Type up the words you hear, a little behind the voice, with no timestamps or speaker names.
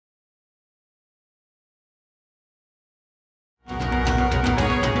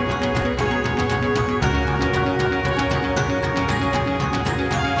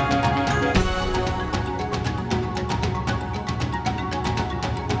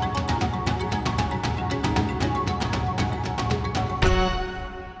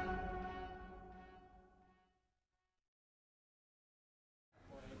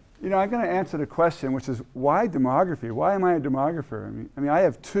You know, I'm going to answer the question, which is why demography? Why am I a demographer? I mean, I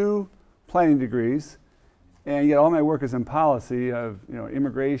have 2 planning degrees, and yet all my work is in policy of, you know,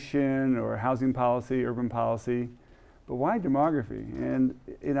 immigration or housing policy, urban policy. But why demography? And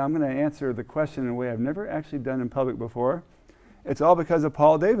you know, I'm going to answer the question in a way I've never actually done in public before. It's all because of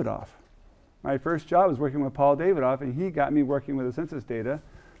Paul Davidoff. My first job was working with Paul Davidoff, and he got me working with the census data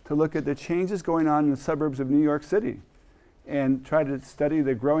to look at the changes going on in the suburbs of New York City and try to study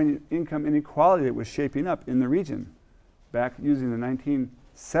the growing income inequality that was shaping up in the region back using the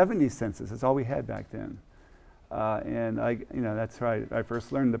 1970 census. That's all we had back then. And you know, that's how I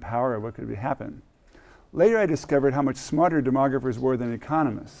first learned the power of what could happen. Later I discovered how much smarter demographers were than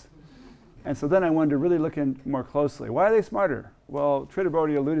economists. And so then I wanted to really look in more closely. Why are they smarter? Well, Tritta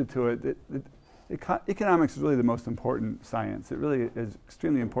already alluded to it. Economics is really the most important science. It really is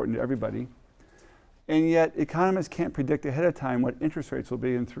extremely important to everybody. And yet economists can't predict ahead of time what interest rates will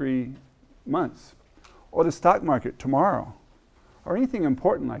be in 3 months, or the stock market tomorrow, or anything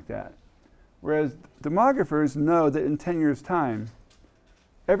important like that. Whereas demographers know that in 10 years' time,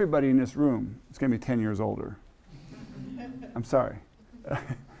 everybody in this room is going to be 10 years older. I'm sorry.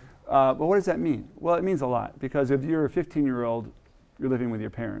 But what does that mean? Well, it means a lot, because if you're a 15-year-old, you're living with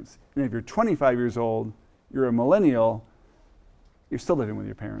your parents. And if you're 25 years old, you're a millennial, you're still living with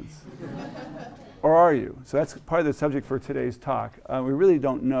your parents. Or are you? So that's part of the subject for today's talk. We really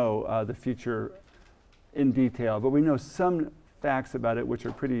don't know the future in detail, but we know some facts about it which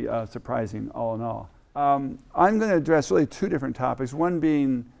are pretty surprising all in all. I'm going to address really 2 different topics, one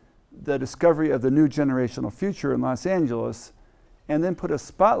being the discovery of the new generational future in Los Angeles, and then put a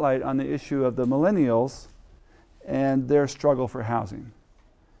spotlight on the issue of the millennials and their struggle for housing.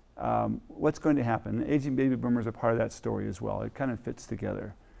 What's going to happen? Aging baby boomers are part of that story as well. It kind of fits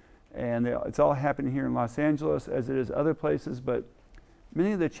together. And it's all happening here in Los Angeles as it is other places, but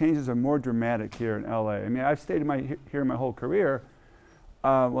many of the changes are more dramatic here in LA. I mean, I've stayed here my whole career.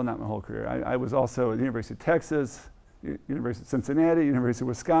 Well, not my whole career. I was also at the University of Texas, University of Cincinnati, University of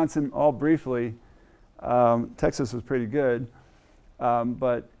Wisconsin, all briefly. Texas was pretty good.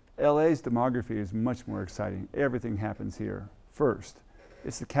 But LA's demography is much more exciting. Everything happens here first.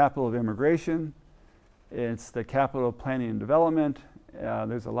 It's the capital of immigration. It's the capital of planning and development.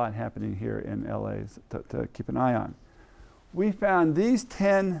 There's a lot happening here in LA to keep an eye on. We found these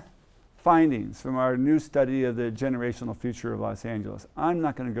 10 findings from our new study of the generational future of Los Angeles. I'm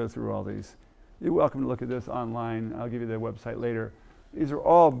not going to go through all these. You're welcome to look at this online. I'll give you the website later. These are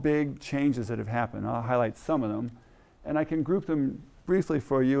all big changes that have happened. I'll highlight some of them. And I can group them briefly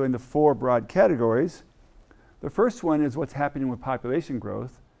for you into 4 broad categories. The first one is what's happening with population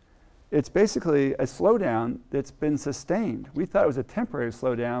growth. It's basically a slowdown that's been sustained. We thought it was a temporary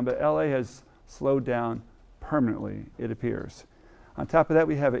slowdown, but LA has slowed down permanently, it appears. On top of that,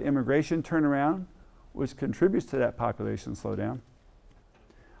 we have an immigration turnaround, which contributes to that population slowdown.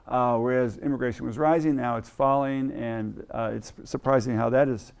 Whereas immigration was rising, now it's falling, and it's surprising how that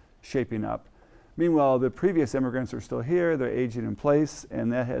is shaping up. Meanwhile, the previous immigrants are still here, they're aging in place, and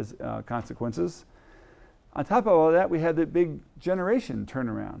that has consequences. On top of all that, we have the big generation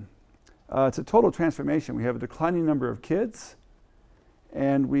turnaround. It's a total transformation. We have a declining number of kids,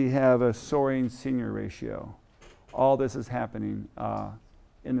 and we have a soaring senior ratio. All this is happening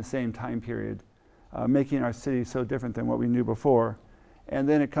in the same time period, making our city so different than what we knew before. And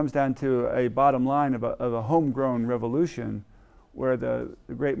then it comes down to a bottom line of a homegrown revolution where the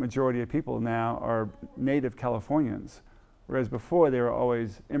great majority of people now are native Californians, whereas before they were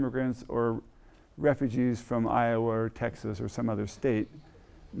always immigrants or refugees from Iowa or Texas or some other state.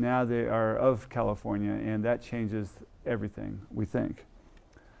 Now they are of California, and that changes everything, we think.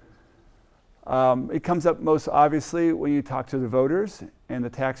 It comes up most obviously when you talk to the voters and the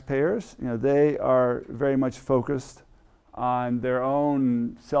taxpayers. You know, they are very much focused on their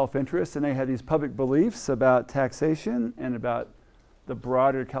own self-interest, and they have these public beliefs about taxation and about the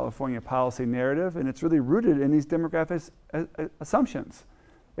broader California policy narrative, and it's really rooted in these demographic assumptions.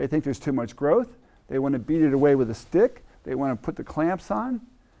 They think there's too much growth. They want to beat it away with a stick. They want to put the clamps on.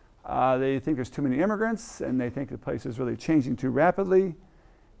 They think there's too many immigrants, and they think the place is really changing too rapidly.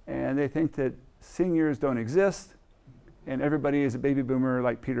 And they think that seniors don't exist, and everybody is a baby boomer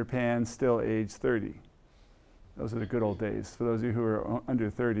like Peter Pan, still age 30. Those are the good old days. For those of you who are under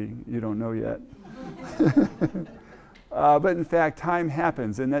 30, you don't know yet. But in fact, time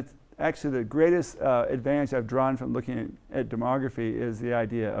happens, and that's actually the greatest advantage I've drawn from looking at demography is the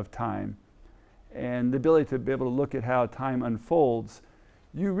idea of time. And the ability to be able to look at how time unfolds.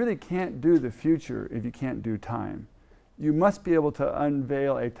 You really can't do the future if you can't do time. You must be able to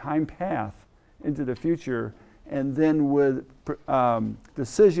unveil a time path into the future and then with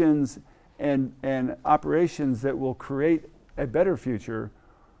decisions and operations that will create a better future.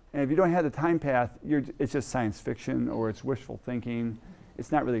 And if you don't have the time path, it's just science fiction or it's wishful thinking.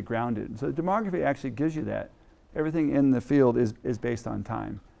 It's not really grounded. So demography actually gives you that. Everything in the field is based on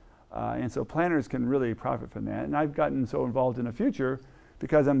time. And so planners can really profit from that. And I've gotten so involved in the future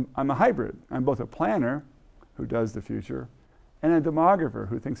because I'm a hybrid. I'm both a planner who does the future and a demographer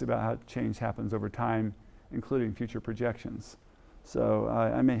who thinks about how change happens over time, including future projections. So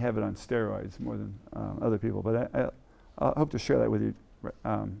I may have it on steroids more than other people, but I hope to share that with you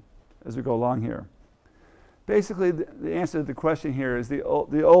as we go along here. Basically, the answer to the question here is the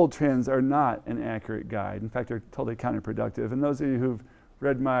old trends are not an accurate guide. In fact, they're totally counterproductive. And those of you who've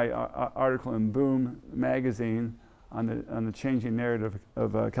read my article in Boom magazine on the changing narrative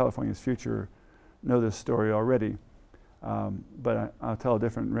of California's future know this story already. But I'll tell a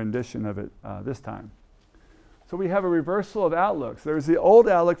different rendition of it this time. So we have a reversal of outlooks. There's the old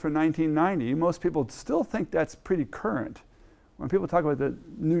outlook for 1990. Most people still think that's pretty current. When people talk about the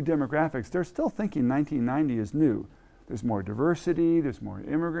new demographics, they're still thinking 1990 is new. There's more diversity, there's more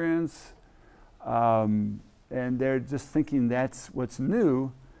immigrants, and they're just thinking that's what's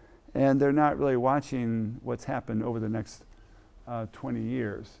new, and they're not really watching what's happened over the next 20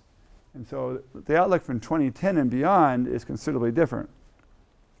 years. And so the outlook from 2010 and beyond is considerably different.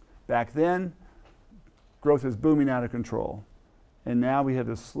 Back then, growth was booming out of control, and now we have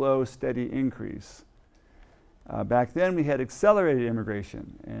a slow, steady increase. Back then, we had accelerated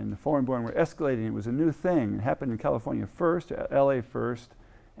immigration, and the foreign-born were escalating. It was a new thing. It happened in California first, LA first,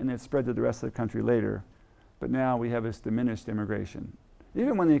 and it spread to the rest of the country later. But now we have this diminished immigration.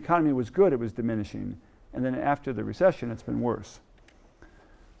 Even when the economy was good, it was diminishing, and then after the recession, it's been worse.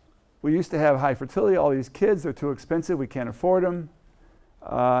 We used to have high fertility. All these kids are too expensive. We can't afford them.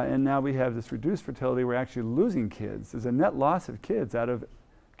 And now we have this reduced fertility. We're actually losing kids. There's a net loss of kids out of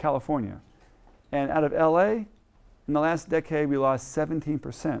California. And out of LA, in the last decade, we lost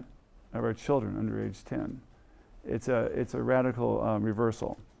 17% of our children under age 10. It's a radical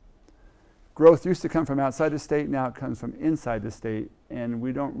reversal. Growth used to come from outside the state. Now it comes from inside the state. And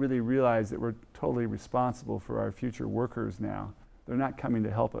we don't really realize that we're totally responsible for our future workers now. They're not coming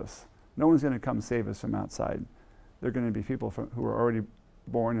to help us. No one's going to come save us from outside. They're going to be people who are already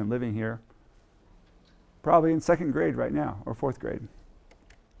born and living here, probably in second grade right now, or fourth grade.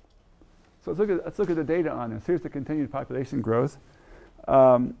 So let's look at the data on this. Here's the continued population growth.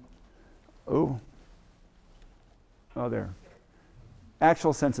 There.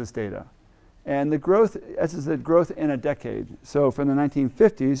 Actual census data. And the growth, this is the growth in a decade. So from the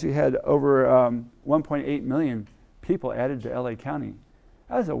 1950s, you had over 1.8 million people added to LA County.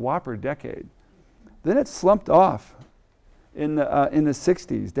 That was a whopper decade. Then it slumped off in the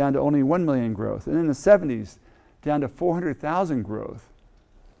 60s, down to only 1 million growth. And in the 70s, down to 400,000 growth.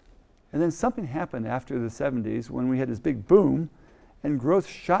 And then something happened after the 70s when we had this big boom, and growth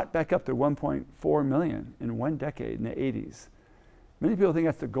shot back up to 1.4 million in one decade in the 80s. Many people think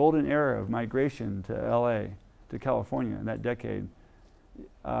that's the golden era of migration to LA, to California in that decade.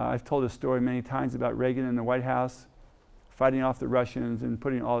 I've told this story many times about Reagan in the White House, fighting off the Russians and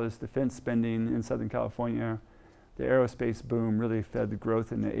putting all this defense spending in Southern California. The aerospace boom really fed the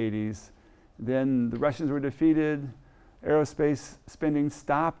growth in the 80s. Then the Russians were defeated, aerospace spending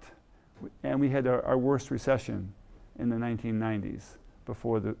stopped, and we had our worst recession in the 1990s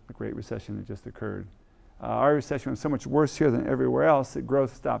before the Great Recession that just occurred. Our recession was so much worse here than everywhere else that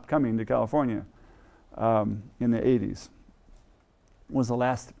growth stopped coming to California in the 80s. Was the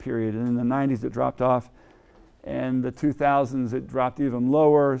last period. And in the 90s it dropped off, and the 2000s it dropped even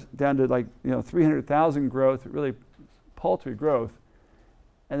lower, down to 300,000 growth, really paltry growth.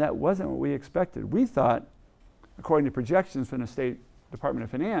 And that wasn't what we expected. We thought, according to projections from the State Department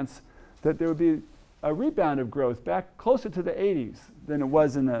of Finance, that there would be a rebound of growth back closer to the 80s than it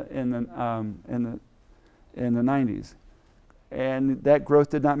was in the 90s. And that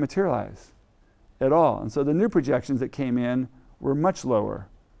growth did not materialize at all. And so the new projections that came in were much lower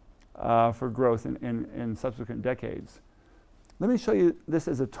for growth in subsequent decades. Let me show you this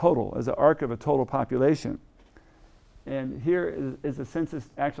as a total, as an arc of a total population. And here is the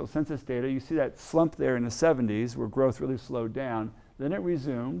actual census data. You see that slump there in the 70s where growth really slowed down. Then it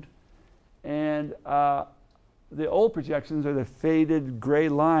resumed. And the old projections are the faded gray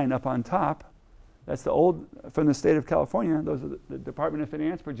line up on top. That's the old, from the state of California. Those are the Department of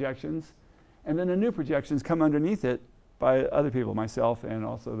Finance projections. And then the new projections come underneath it by other people, myself, and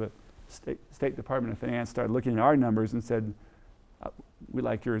also the State Department of Finance started looking at our numbers and said, we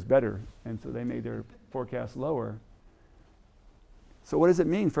like yours better. And so they made their forecast lower. So what does it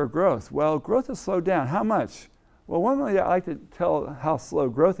mean for growth? Well, growth has slowed down. How much? Well, one way I like to tell how slow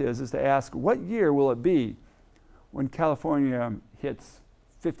growth is to ask, what year will it be when California hits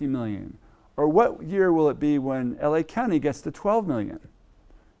 50 million? Or what year will it be when LA County gets to 12 million?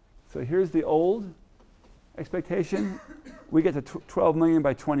 So here's the old expectation. We get to 12 million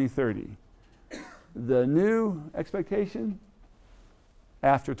by 2030. The new expectation,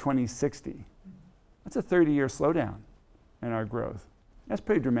 after 2060. That's a 30-year slowdown in our growth. That's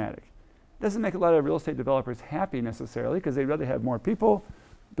pretty dramatic. It doesn't make a lot of real estate developers happy necessarily, because they'd rather have more people,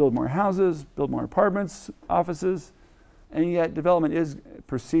 build more houses, build more apartments, offices, and yet development is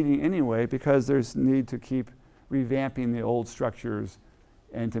proceeding anyway because there's need to keep revamping the old structures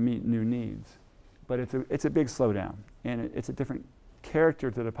and to meet new needs. But it's a big slowdown, and it's a different character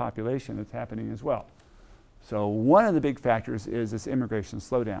to the population that's happening as well. So one of the big factors is this immigration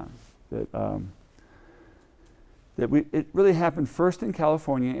slowdown. It really happened first in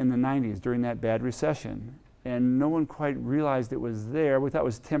California in the 90s during that bad recession, and no one quite realized it was there. We thought it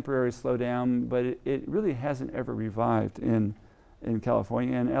was a temporary slowdown, but it really hasn't ever revived in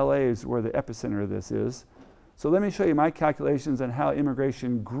California, and LA is where the epicenter of this is. So let me show you my calculations on how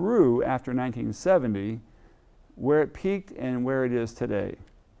immigration grew after 1970, where it peaked and where it is today.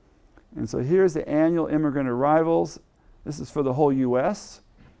 And so here's the annual immigrant arrivals. This is for the whole US.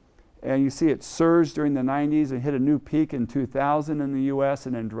 And you see it surged during the 90s and hit a new peak in 2000 in the US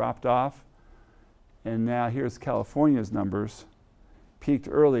and then dropped off. And now here's California's numbers, peaked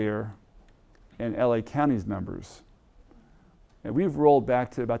earlier, and LA County's numbers. And we've rolled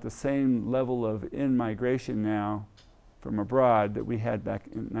back to about the same level of in-migration now from abroad that we had back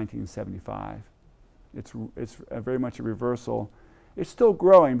in 1975. It's very much a reversal. It's still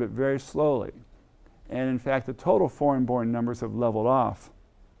growing, but very slowly. And in fact, the total foreign-born numbers have leveled off.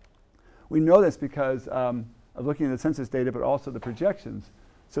 We know this because of looking at the census data, but also the projections.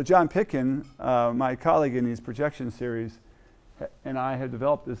 So John Pitkin, my colleague in these projection series, and I have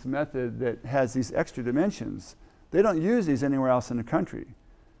developed this method that has these extra dimensions. They don't use these anywhere else in the country,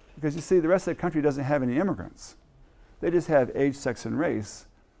 because you see, the rest of the country doesn't have any immigrants. They just have age, sex, and race.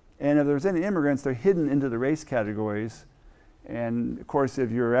 And if there's any immigrants, they're hidden into the race categories. And of course,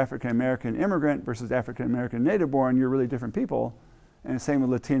 if you're African-American immigrant versus African-American native-born, you're really different people. And same with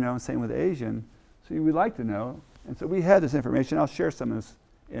Latino, same with Asian. So you would like to know. And so we had this information. I'll share some of this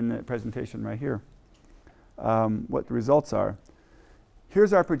in the presentation right here, what the results are.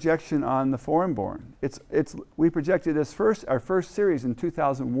 Here's our projection on the foreign-born. We projected this our first series in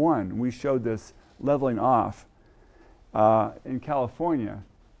 2001. We showed this leveling off in California.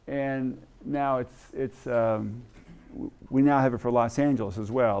 And now we now have it for Los Angeles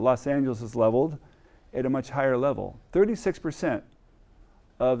as well. Los Angeles is leveled at a much higher level. 36%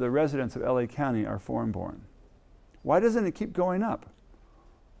 of the residents of LA County are foreign-born. Why doesn't it keep going up?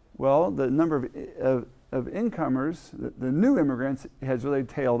 Well, the number of incomers, the new immigrants, has really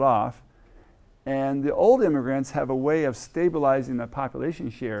tailed off, and the old immigrants have a way of stabilizing the population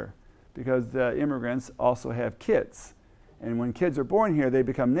share because the immigrants also have kids. And when kids are born here, they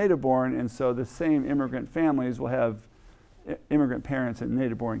become native-born, and so the same immigrant families will have immigrant parents and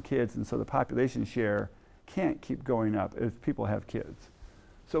native-born kids, and so the population share can't keep going up if people have kids.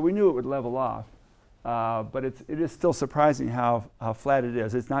 So we knew it would level off, but it is still surprising how flat it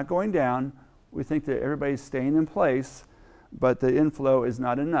is. It's not going down. We think that everybody's staying in place, but the inflow is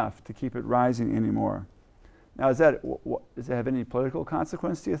not enough to keep it rising anymore. Now, does that have any political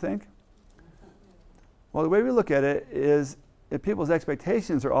consequence, do you think? Well, the way we look at it is that people's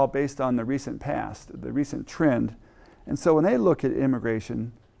expectations are all based on the recent past, the recent trend. And so when they look at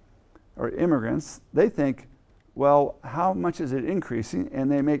immigration or immigrants, they think, well, how much is it increasing? And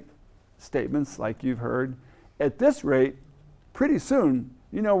they make statements like you've heard. At this rate, pretty soon,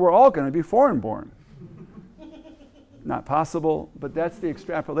 we're all going to be foreign-born. Not possible, but that's the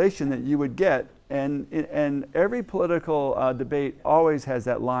extrapolation that you would get. And every political debate always has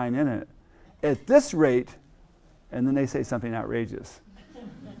that line in it. At this rate, and then they say something outrageous.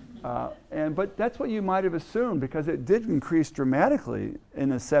 But that's what you might have assumed, because it did increase dramatically in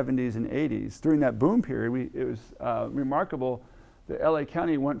the 70s and 80s. During that boom period, it was remarkable that LA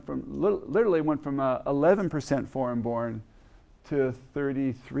County literally went from 11% foreign-born to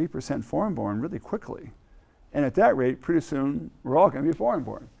 33% foreign-born really quickly. And at that rate, pretty soon, we're all going to be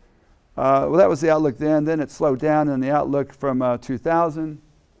foreign-born. Well, that was the outlook then. Then it slowed down, and the outlook from 2000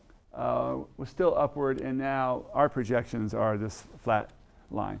 was still upward, and now our projections are this flat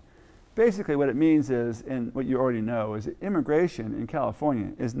line. Basically what it means is, and what you already know, is that immigration in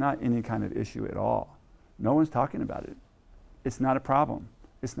California is not any kind of issue at all. No one's talking about it. It's not a problem.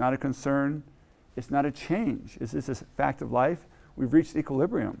 It's not a concern. It's not a change. It's just a fact of life. We've reached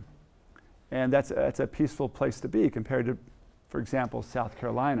equilibrium. And that's a peaceful place to be compared to, for example, South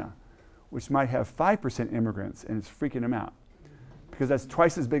Carolina, which might have 5% immigrants, and it's freaking them out because that's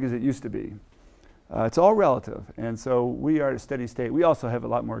twice as big as it used to be. It's all relative, and so we are at a steady state. We also have a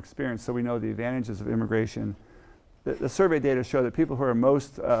lot more experience, so we know the advantages of immigration. The survey data show that people who are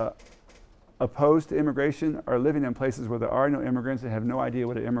most opposed to immigration are living in places where there are no immigrants and have no idea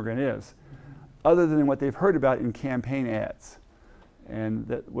what an immigrant is, other than what they've heard about in campaign ads,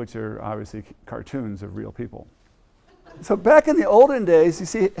 and which are obviously cartoons of real people. So back in the olden days, you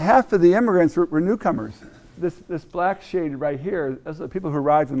see half of the immigrants were newcomers. This black shade right here, those are the people who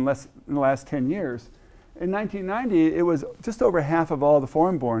arrived in the last 10 years. In 1990, it was just over half of all the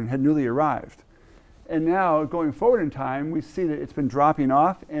foreign-born had newly arrived. And now, going forward in time, we see that it's been dropping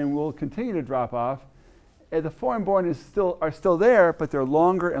off and will continue to drop off. And the foreign-born are still there, but they're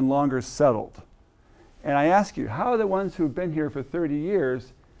longer and longer settled. And I ask you, how are the ones who've been here for 30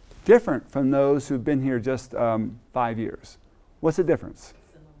 years different from those who've been here just 5 years? What's the difference?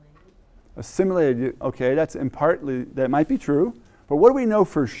 Assimilated. Okay, that's partly, that might be true. But what do we know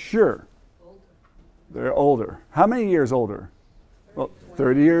for sure? Older. They're older. How many years older? 30, well,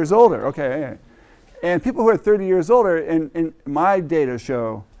 30 years older. Okay. And people who are 30 years older, in my data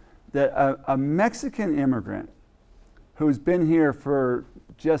show that a Mexican immigrant who's been here for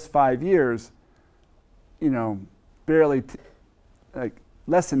just 5 years, you know, barely, like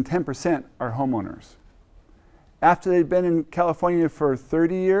less than 10% are homeowners. After they've been in California for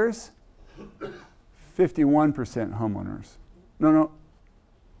 30 years, 51% homeowners.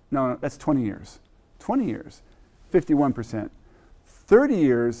 No, that's 20 years. 20 years, 51%. 30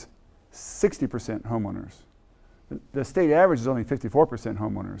 years, 60% homeowners. The state average is only 54%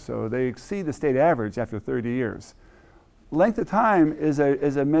 homeowners, so they exceed the state average after 30 years. Length of time is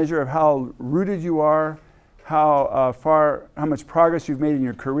a measure of how rooted you are, how much progress you've made in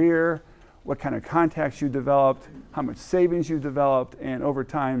your career, what kind of contacts you developed, how much savings you developed, and over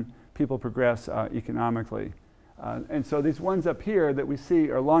time, people progress economically. And so these ones up here that we see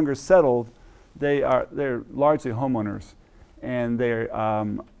are longer settled. They're largely homeowners, and they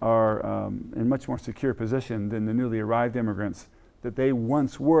are in much more secure position than the newly arrived immigrants that they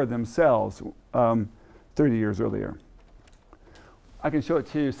once were themselves 30 years earlier. I can show it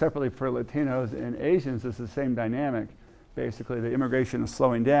to you separately for Latinos and Asians. It's the same dynamic. Basically, the immigration is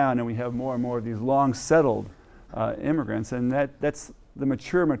slowing down, and we have more and more of these long settled immigrants, and that's the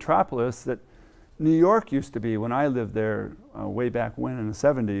mature metropolis that New York used to be when I lived there way back when in the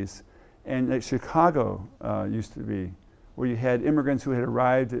 70s, and that Chicago used to be, where you had immigrants who had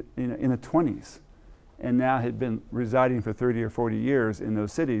arrived in the 20s and now had been residing for 30 or 40 years in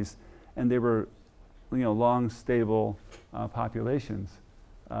those cities, and they were, you know, long, stable populations.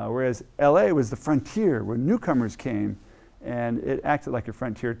 Whereas LA was the frontier where newcomers came, and it acted like a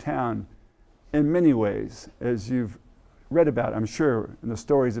frontier town in many ways, as you've read about, I'm sure, in the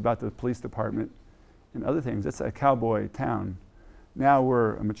stories about the police department and other things. It's a cowboy town. Now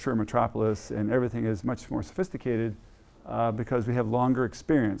we're a mature metropolis, and everything is much more sophisticated because we have longer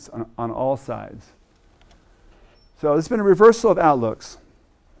experience on all sides. So there's been a reversal of outlooks.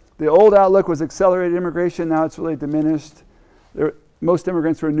 The old outlook was accelerated immigration. Now it's really diminished. Most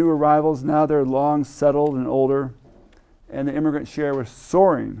immigrants were new arrivals. Now they're long settled and older. And the immigrant share was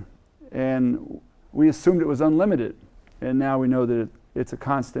soaring. And we assumed it was unlimited. And now we know that it's a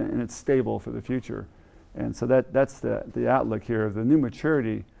constant and it's stable for the future. And so that's the outlook here of the new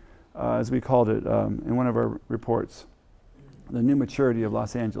maturity, as we called it in one of our reports, the new maturity of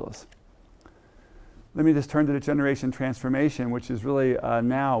Los Angeles. Let me just turn to the generation transformation, which is really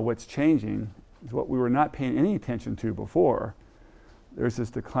now what's changing, is what we were not paying any attention to before. There's this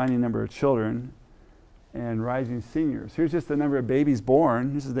declining number of children and rising seniors. Here's just the number of babies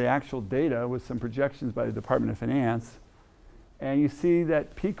born. This is the actual data with some projections by the Department of Finance. And you see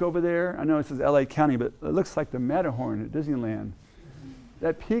that peak over there. I know this is LA County, but it looks like the Matterhorn at Disneyland.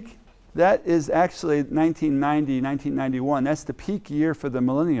 That peak, that is actually 1990, 1991. That's the peak year for the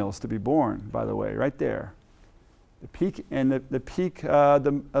millennials to be born, by the way, right there. The peak, and the peak,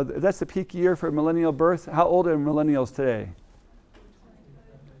 that's the peak year for millennial birth. How old are millennials today?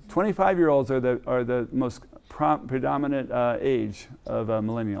 25-year-olds are the most predominant age of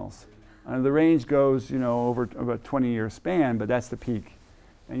millennials. The range goes, you know, over a 20-year span, but that's the peak.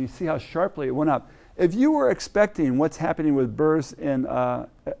 And you see how sharply it went up. If you were expecting what's happening with births in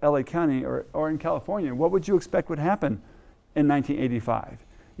LA County or in California, what would you expect would happen in 1985?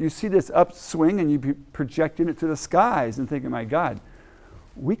 You see this upswing and you'd be projecting it to the skies and thinking, my God,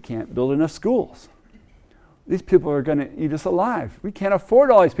 we can't build enough schools. These people are going to eat us alive. We can't afford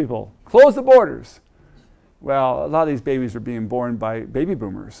all these people. Close the borders. Well, a lot of these babies are being born by baby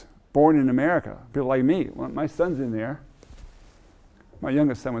boomers. born in America, people like me. Well, my son's in there. My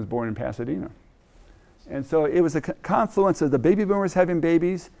youngest son was born in Pasadena. And so it was a confluence of the baby boomers having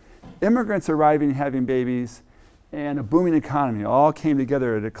babies, immigrants arriving and having babies, and a booming economy. All came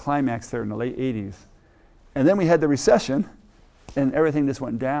together at a climax there in the late 80s. And then we had the recession, and everything just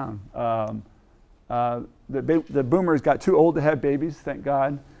went down. The boomers got too old to have babies, thank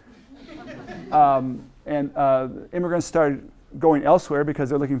God. Immigrants started going elsewhere because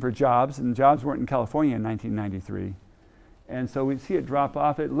they're looking for jobs, and jobs weren't in California in 1993. And so we see it drop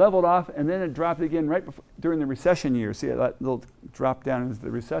off. It leveled off, and then it dropped again right before, during the recession year. See that little drop down into the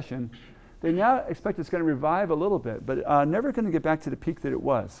recession. They now expect it's going to revive a little bit, but never going to get back to the peak that it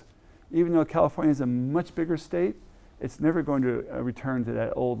was. Even though California is a much bigger state, it's never going to return to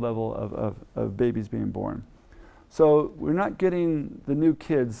that old level of babies being born. So we're not getting the new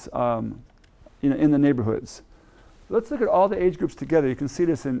kids in the neighborhoods. Let's look at all the age groups together. You can see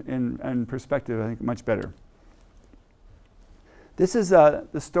this in perspective, I think, much better. This is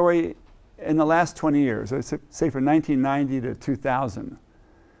the story in the last 20 years, so say from 1990 to 2000.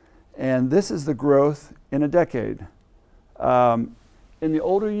 And this is the growth in a decade. In the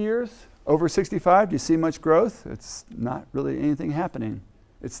older years, over 65, do you see much growth? It's not really anything happening.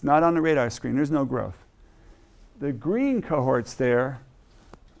 It's not on the radar screen. There's no growth. The green cohorts there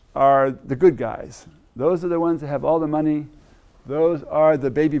are the good guys. Those are the ones that have all the money. Those are the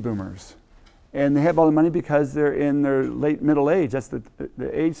baby boomers. And they have all the money because they're in their late middle age. That's the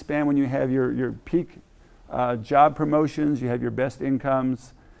age span when you have your peak job promotions, you have your best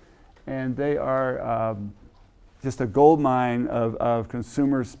incomes, and they are just a gold mine of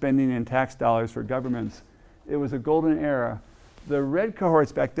consumer spending and tax dollars for governments. It was a golden era. The red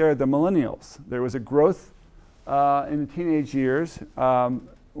cohorts back there, the millennials. There was a growth in the teenage years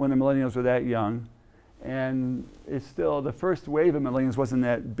when the millennials were that young. And it's still, the first wave of millennials wasn't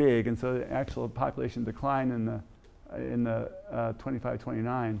that big, and so the actual population declined in the 25,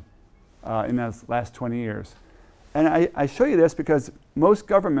 29 in those last 20 years. And I show you this because most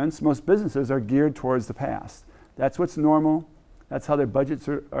governments, most businesses are geared towards the past. That's what's normal. That's how their budgets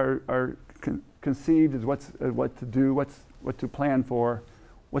are conceived, is what to do, what to plan for,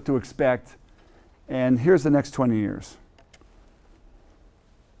 what to expect. And here's the next 20 years.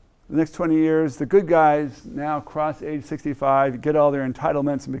 The next 20 years, the good guys now cross age 65, get all their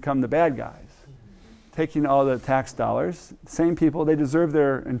entitlements and become the bad guys, taking all the tax dollars. Same people, they deserve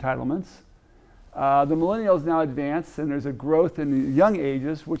their entitlements. The millennials now advance, and there's a growth in the young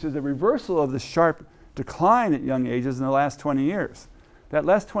ages, which is a reversal of the sharp decline at young ages in the last 20 years. That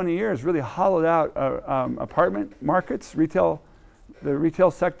last 20 years really hollowed out apartment markets, the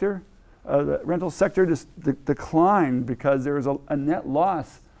retail sector, the rental sector just declined because there was a net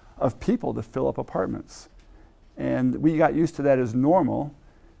loss of people to fill up apartments. And we got used to that as normal.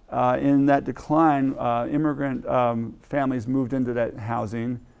 In that decline, immigrant families moved into that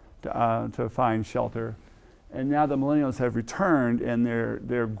housing to find shelter. And now the millennials have returned, and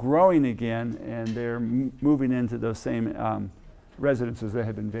they're growing again, and they're moving into those same residences that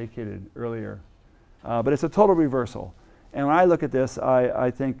had been vacated earlier. But it's a total reversal. And when I look at this, I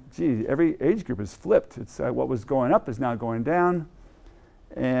think, gee, every age group is flipped. It's what was going up is now going down.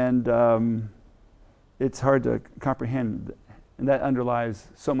 And it's hard to comprehend, and that underlies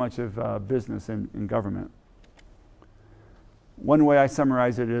so much of business and government. One way I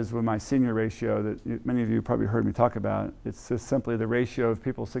summarize it is with my senior ratio that many of you probably heard me talk about. It's just simply the ratio of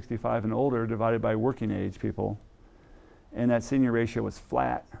people 65 and older divided by working age people. And that senior ratio was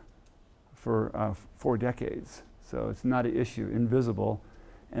flat for 4 decades. So it's not an issue, invisible.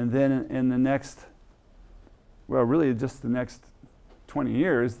 And then in the next, well, really just the next 20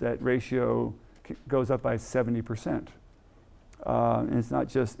 years, that ratio goes up by 70%. And it's not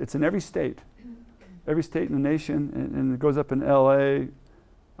just, it's in every state in the nation, and it goes up in LA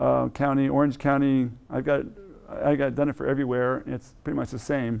County, Orange County. I got done it for everywhere, and it's pretty much the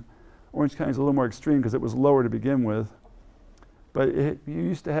same. Orange County is a little more extreme because it was lower to begin with. But you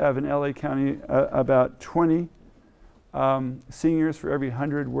used to have in LA County about 20 seniors for every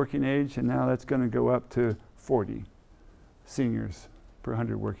 100 working age, and now that's going to go up to 40 seniors per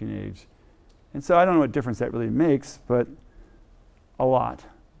 100 working age. And so I don't know what difference that really makes, but a lot.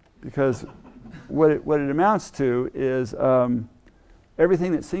 Because what it amounts to is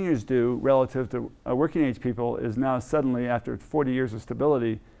everything that seniors do relative to working age people is now suddenly, after 40 years of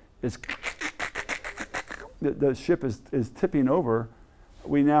stability, is the ship is tipping over.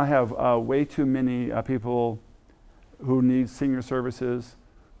 We now have way too many people who need senior services,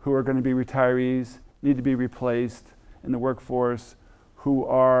 who are going to be retirees, need to be replaced in the workforce, who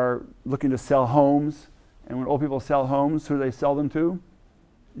are looking to sell homes. And when old people sell homes, who do they sell them to?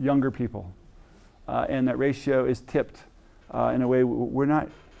 younger people. And that ratio is tipped in a way we're not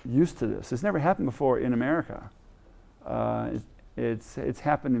used to this. It's never happened before in America. It's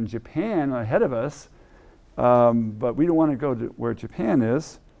happened in Japan ahead of us, but we don't want to go to where Japan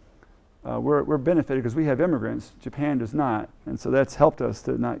is. We're benefited because we have immigrants. Japan does not, and so that's helped us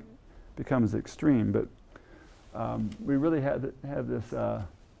to not become as extreme. But we really have this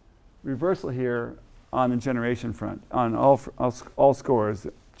reversal here on the generation front, on all scores.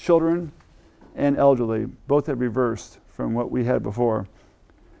 Children and elderly both have reversed from what we had before.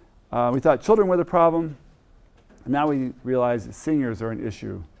 We thought children were the problem. Now we realize that seniors are an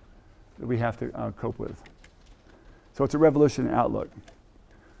issue that we have to cope with. So it's a revolution in outlook.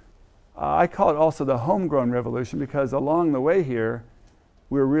 I call it also the homegrown revolution because along the way here,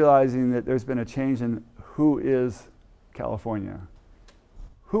 we're realizing that there's been a change in who is California.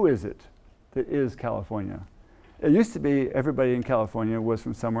 Who is it that is California? It used to be everybody in California was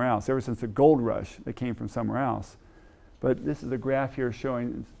from somewhere else. Ever since the gold rush, they came from somewhere else. But this is a graph here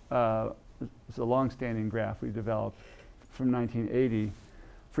showing, it's a long-standing graph we developed from 1980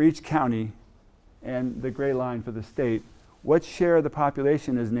 for each county and the gray line for the state. What share of the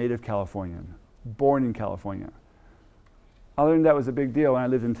population is native Californian, born in California? I learned that was a big deal when I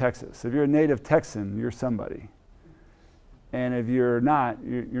lived in Texas. If you're a native Texan, you're somebody. And if you're not,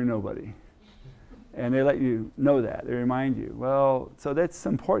 you're nobody. And they let you know that. They remind you. Well, so that's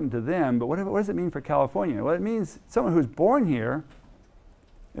important to them, but what does it mean for California? Well, it means someone who's born here,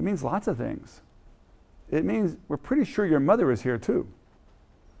 it means lots of things. It means we're pretty sure your mother was here too.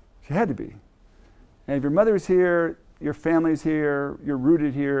 She had to be. And if your mother is here, your family's here, you're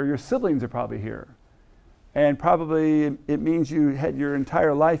rooted here, your siblings are probably here. And probably it means you had your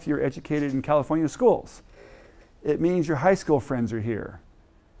entire life, you're educated in California schools. It means your high school friends are here.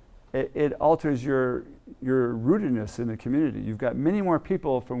 It alters your rootedness in the community. You've got many more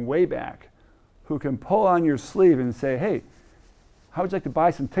people from way back who can pull on your sleeve and say, hey, how would you like to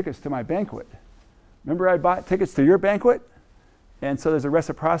buy some tickets to my banquet? Remember I bought tickets to your banquet? And so there's a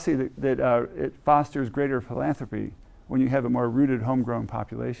reciprocity that it fosters greater philanthropy when you have a more rooted homegrown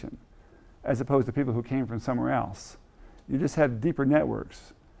population, as opposed to people who came from somewhere else. You just have deeper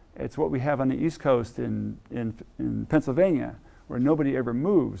networks. It's what we have on the East Coast in Pennsylvania, where nobody ever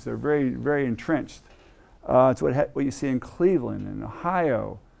moves. They're very, very entrenched. It's what you see in Cleveland and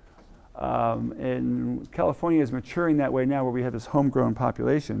Ohio. And California is maturing that way now where we have this homegrown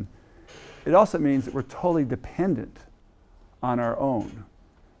population. It also means that we're totally dependent on our own,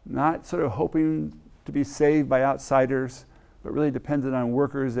 not sort of hoping to be saved by outsiders, but really dependent on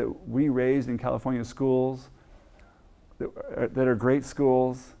workers that we raised in California schools, that are great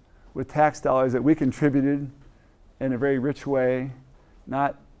schools, with tax dollars that we contributed in a very rich way,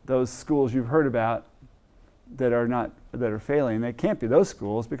 not those schools you've heard about that are failing. They can't be those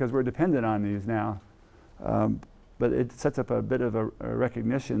schools because we're dependent on these now. But it sets up a bit of a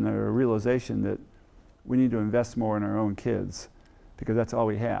recognition or a realization that we need to invest more in our own kids because that's all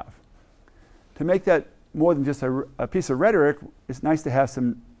we have. To make that more than just a piece of rhetoric, it's nice to have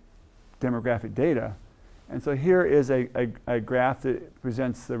some demographic data. And so here is a graph that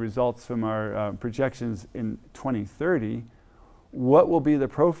presents the results from our projections in 2030. What will be the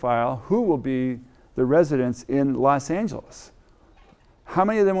profile? Who will be the residents in Los Angeles? How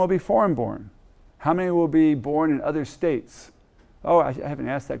many of them will be foreign born? How many will be born in other states? Oh, I haven't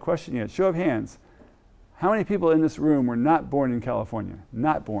asked that question yet. Show of hands. How many people in this room were not born in California?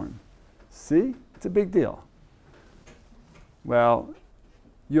 Not born. See? It's a big deal. Well,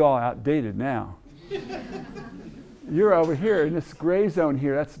 you all outdated now. You're over here in this gray zone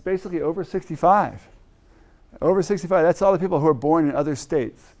here. That's basically over 65. Over 65, that's all the people who are born in other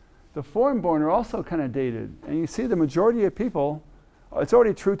states. The foreign born are also kind of dated. And you see the majority of people, it's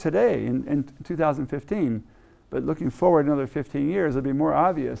already true today in 2015, but looking forward another 15 years, it'll be more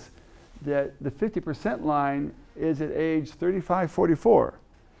obvious that the 50% line is at age 35, 44.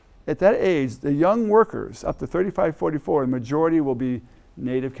 At that age, the young workers up to 35, 44, the majority will be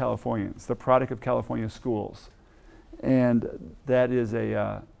native Californians, the product of California schools. And that is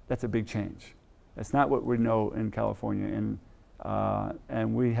that's a big change. That's not what we know in California,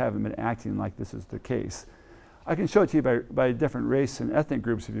 and we haven't been acting like this is the case. I can show it to you by different race and ethnic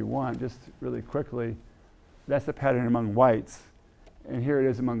groups if you want, just really quickly. That's the pattern among whites, and here it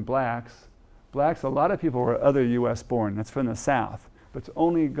is among blacks. Blacks, a lot of people were other US born, that's from the South, but it's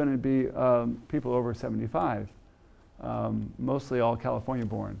only going to be people over 75. Mostly all California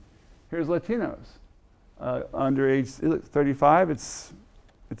born. Here's Latinos. Under age 35, it's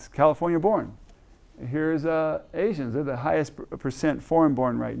California born. Here's Asians. They're the highest percent foreign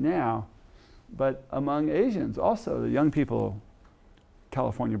born right now. But among Asians also, the young people,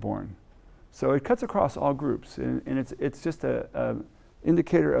 California born. So it cuts across all groups, and it's just a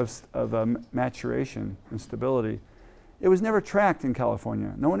indicator of maturation and stability. It was never tracked in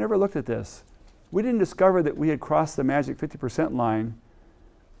California. No one ever looked at this. We didn't discover that we had crossed the magic 50% line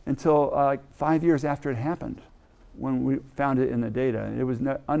until like 5 years after it happened, when we found it in the data. It was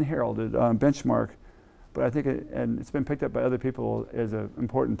unheralded benchmark, but I think and it's been picked up by other people as an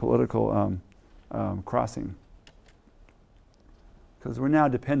important political crossing. Because we're now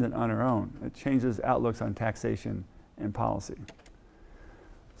dependent on our own. It changes outlooks on taxation and policy.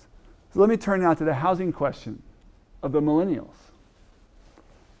 So let me turn now to the housing question of the millennials.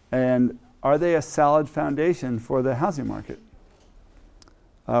 And are they a solid foundation for the housing market?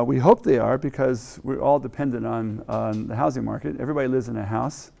 We hope they are, because we're all dependent on the housing market. Everybody lives in a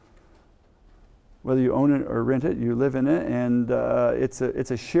house. Whether you own it or rent it, you live in it, and it's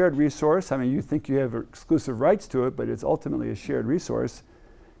a shared resource. I mean, you think you have exclusive rights to it, but it's ultimately a shared resource.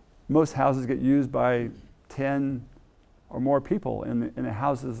 Most houses get used by 10 or more people in a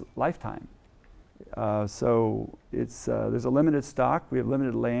house's lifetime. So there's a limited stock, we have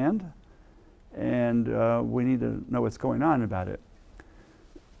limited land, and we need to know what's going on about it.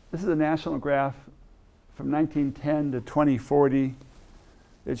 This is a national graph from 1910 to 2040.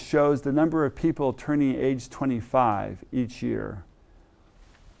 It shows the number of people turning age 25 each year.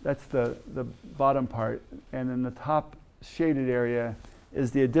 That's the bottom part. And then the top shaded area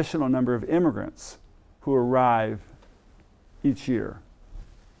is the additional number of immigrants who arrive each year.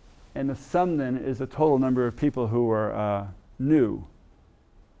 And the sum then is the total number of people who are new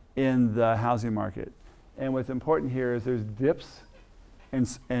in the housing market. And what's important here is there's dips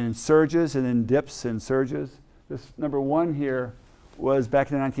and surges, and then dips and surges. This number 1 here was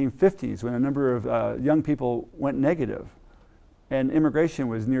back in the 1950s, when a number of young people went negative and immigration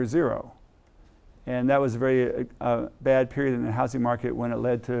was near zero. And that was a very bad period in the housing market, when it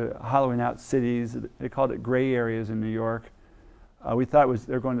led to hollowing out cities. They called it gray areas in New York. We thought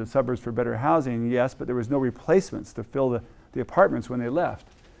they were going to the suburbs for better housing, yes, but there was no replacements to fill the apartments when they left.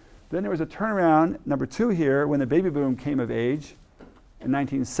 Then there was a turnaround, number 2 here, when the baby boom came of age. In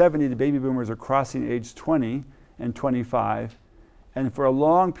 1970, the baby boomers are crossing age 20 and 25. And for a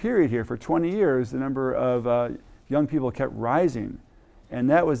long period here, for 20 years, the number of young people kept rising. And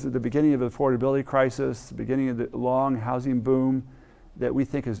that was the beginning of the affordability crisis, the beginning of the long housing boom that we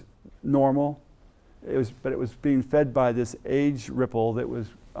think is normal. But it was being fed by this age ripple that was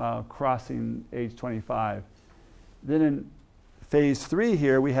crossing age 25. Then in phase 3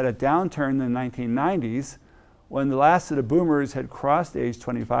 here, we had a downturn in the 1990s, when the last of the boomers had crossed age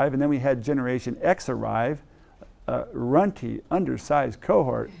 25, and then we had Generation X arrive, a runty, undersized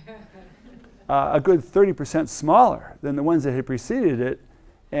cohort, a good 30% smaller than the ones that had preceded it,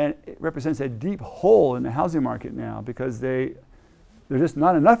 and it represents a deep hole in the housing market now, because there's just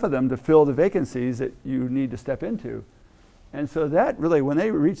not enough of them to fill the vacancies that you need to step into. And so that really, when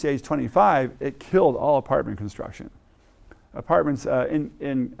they reached age 25, it killed all apartment construction. Apartments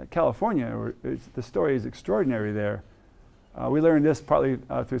in California, the story is extraordinary there. We learned this partly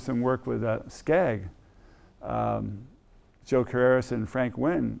through some work with SCAG. Joe Carreras and Frank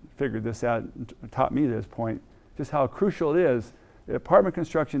Wynn figured this out and taught me this point, just how crucial it is. Apartment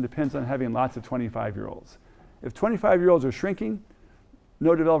construction depends on having lots of 25-year-olds. If 25-year-olds are shrinking,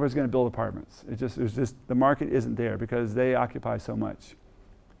 no developer is going to build apartments. The market isn't there because they occupy so much.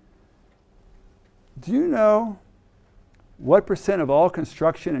 Do you know what % of all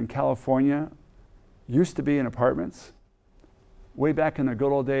construction in California used to be in apartments? Way back in the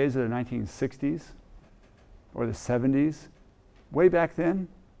good old days of the 1960s or the 70s, way back then,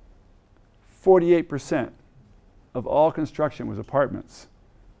 48% of all construction was apartments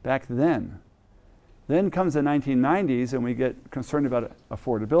back then. Then comes the 1990s, and we get concerned about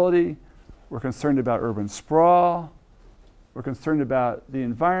affordability, we're concerned about urban sprawl, we're concerned about the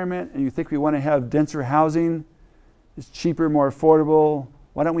environment, and you think we want to have denser housing. It's cheaper, more affordable.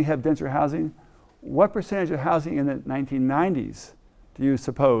 Why don't we have denser housing? What percentage of housing in the 1990s do you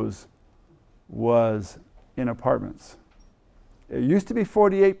suppose was in apartments? It used to be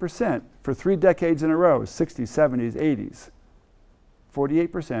 48% for 3 decades in a row, 60s, 70s, 80s.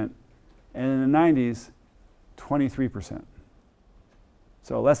 48%. And in the 90s, 23%.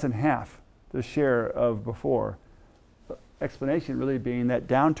 So less than half the share of before. Explanation really being that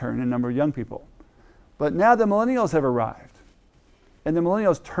downturn in number of young people. But now the millennials have arrived. And the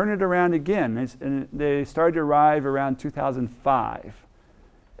millennials turn it around again. And they started to arrive around 2005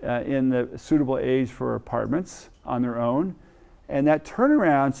 in the suitable age for apartments on their own. And that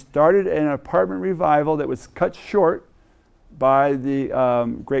turnaround started an apartment revival that was cut short by the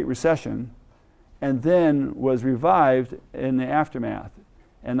Great Recession. and then was revived in the aftermath.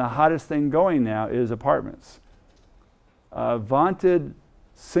 And the hottest thing going now is apartments. Vaunted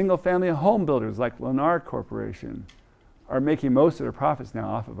single-family home builders like Lennar Corporation are making most of their profits now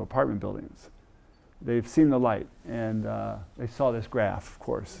off of apartment buildings. They've seen the light, and they saw this graph, of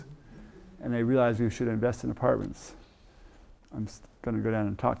course, and they realized we should invest in apartments. I'm going to go down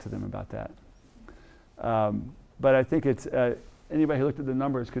and talk to them about that. But I think it's, anybody who looked at the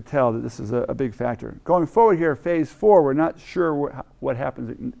numbers could tell that this is a big factor. Going forward here, phase 4, we're not sure what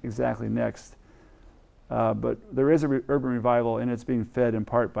happens exactly next. But there is an urban revival, and it's being fed in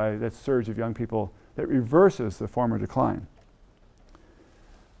part by that surge of young people that reverses the former decline.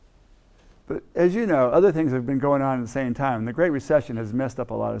 But as you know, other things have been going on at the same time. The Great Recession has messed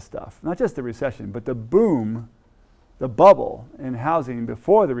up a lot of stuff. Not just the recession, but the boom, the bubble in housing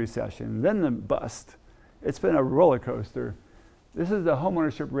before the recession, then the bust. It's been a roller coaster. This is the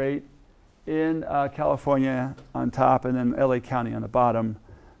homeownership rate in California on top, and then LA County on the bottom.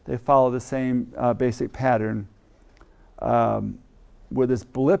 They follow the same basic pattern with this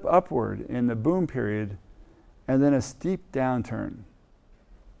blip upward in the boom period and then a steep downturn.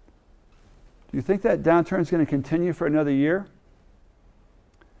 Do you think that downturn is going to continue for another year?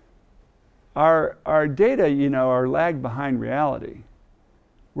 Our data, you know, are lagged behind reality.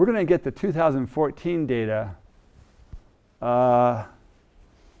 We're going to get the 2014 data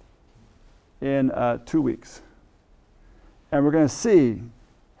in 2 weeks. And we're going to see,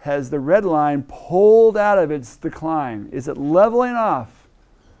 has the red line pulled out of its decline? Is it leveling off?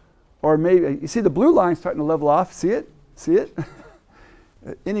 Or maybe, you see the blue line starting to level off? See it? See it?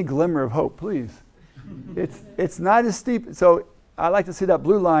 Any glimmer of hope, please. It's not as steep. So I like to see that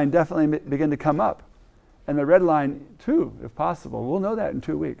blue line definitely begin to come up. And the red line too, if possible. We'll know that in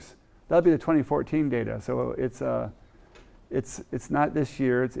 2 weeks. That'll be the 2014 data. So it's not this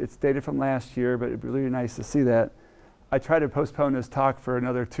year. It's data from last year, but it'd be really nice to see that. I tried to postpone this talk for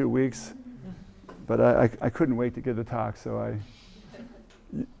another 2 weeks, but I couldn't wait to give the talk. So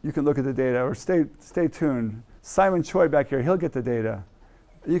you can look at the data, or stay tuned. Simon Choi back here, he'll get the data.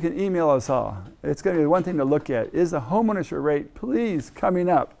 You can email us all. It's going to be the one thing to look at. Is the homeownership rate please coming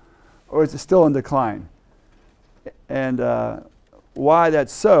up, or is it still in decline? And why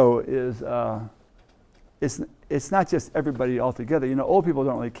that's so is it's not just everybody altogether. You know, old people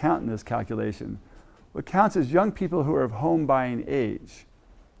don't really count in this calculation. What counts is young people who are of home buying age.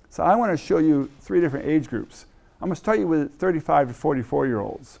 So I want to show you 3 different age groups. I'm going to start you with 35 to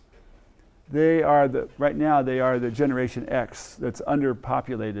 44-year-olds. They are right now they are the Generation X that's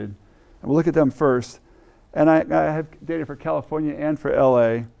underpopulated. And we'll look at them first. And I have data for California and for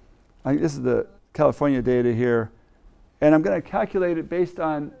LA. This is the California data here. And I'm going to calculate it based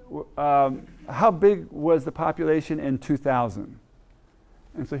on how big was the population in 2000.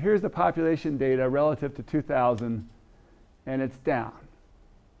 And so here's the population data relative to 2000, and it's down.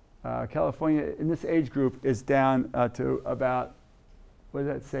 California in this age group is down to about, what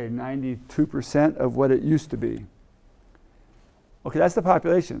does that say, 92% of what it used to be. Okay, that's the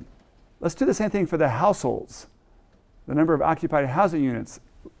population. Let's do the same thing for the households. The number of occupied housing units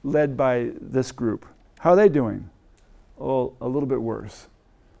led by this group. How are they doing? Oh, a little bit worse.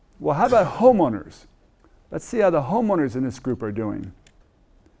 Well, how about homeowners? Let's see how the homeowners in this group are doing.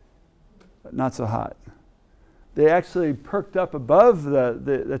 Not so hot. They actually perked up above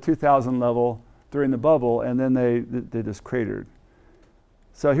the 2000 level during the bubble, and then they just cratered.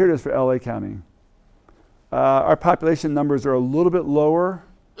 So here it is for LA County. Our population numbers are a little bit lower.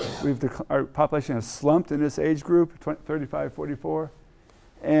 Our population has slumped in this age group, 35-44.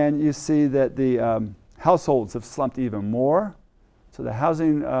 And you see that the households have slumped even more. So the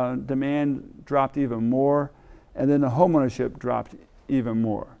housing demand dropped even more, and then the homeownership dropped even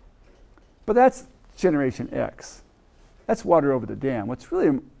more. But that's Generation X. That's water over the dam. What's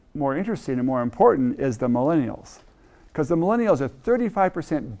really more interesting and more important is the Millennials, because the Millennials are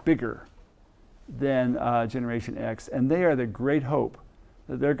 35% bigger than Generation X, and they are the great hope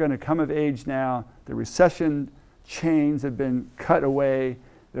that they're going to come of age now. The recession chains have been cut away.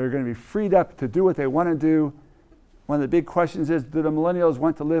 They're going to be freed up to do what they want to do. One of the big questions is, do the Millennials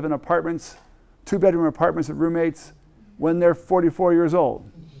want to live in apartments, 2-bedroom apartments with roommates, when they're 44 years old?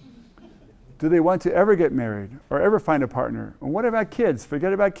 Do they want to ever get married or ever find a partner? And what about kids?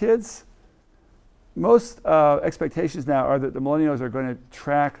 Forget about kids. Most expectations now are that the Millennials are going to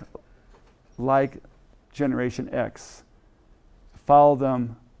track like Generation X. Follow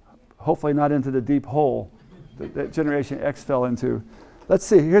them, hopefully not into the deep hole that Generation X fell into. Let's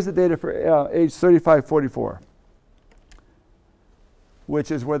see, here's the data for age 35-44, which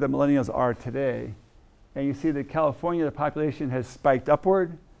is where the Millennials are today. And you see that California, the population has spiked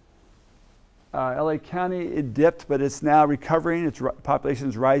upward. LA County, it dipped, but it's now recovering. Its population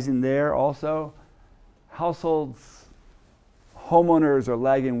is rising there also. Households, homeowners are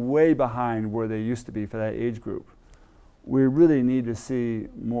lagging way behind where they used to be for that age group. We really need to see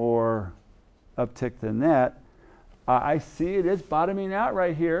more uptick than that. I see it is bottoming out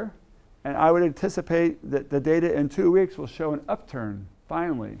right here, and I would anticipate that the data in 2 weeks will show an upturn,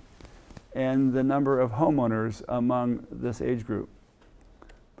 finally, in the number of homeowners among this age group.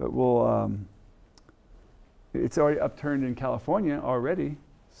 But we'll, it's already upturned in California already,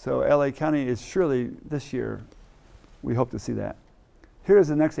 so LA County is surely this year, we hope to see that. Here's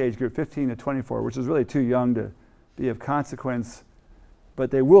the next age group, 15 to 24, which is really too young to be of consequence,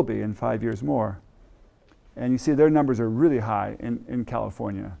 but they will be in 5 years more. And you see their numbers are really high in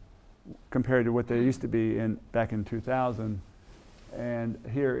California compared to what they used to be back in 2000. And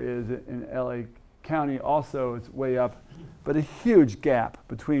here is in LA County also, it's way up, but a huge gap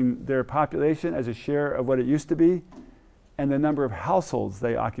between their population as a share of what it used to be and the number of households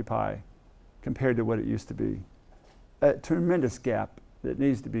they occupy compared to what it used to be. A tremendous gap that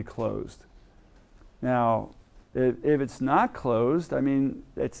needs to be closed. Now, if it's not closed, I mean,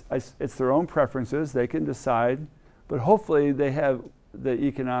 it's their own preferences. They can decide, but hopefully they have the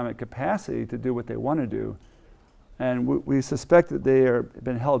economic capacity to do what they want to do. And we suspect that they are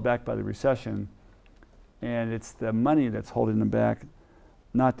been held back by the recession, and it's the money that's holding them back,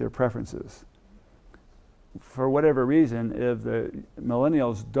 not their preferences. For whatever reason, if the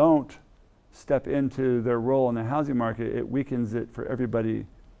millennials don't step into their role in the housing market, it weakens it for everybody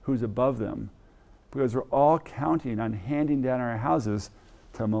who's above them, because we're all counting on handing down our houses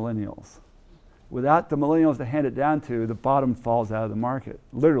to millennials. Without the millennials to hand it down to, the bottom falls out of the market,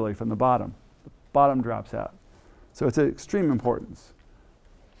 literally from the bottom. The bottom drops out. So it's of extreme importance.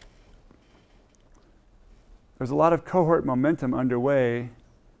 There's a lot of cohort momentum underway.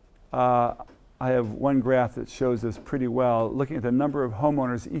 I have one graph that shows this pretty well, looking at the number of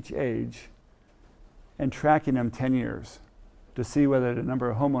homeowners each age and tracking them 10 years to see whether the number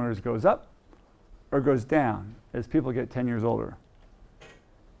of homeowners goes up or goes down as people get 10 years older.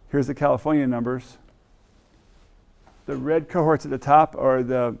 Here's the California numbers. The red cohorts at the top are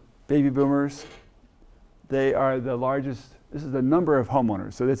the baby boomers. They are the largest, this is the number of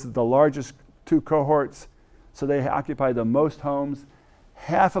homeowners. So this is the largest two cohorts. So they occupy the most homes.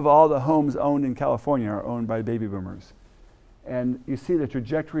 Half of all the homes owned in California are owned by baby boomers. And you see the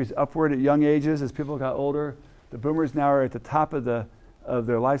trajectories upward at young ages as people got older. The boomers now are at the top of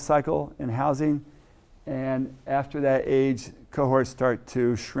their life cycle in housing. And after that age, cohorts start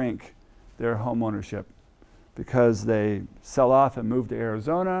to shrink their home ownership because they sell off and move to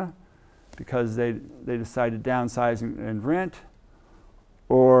Arizona, because they decide to downsize and rent,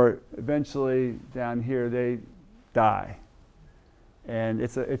 or eventually down here they die. And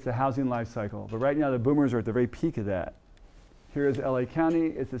it's a housing life cycle. But right now the boomers are at the very peak of that. Here is LA County.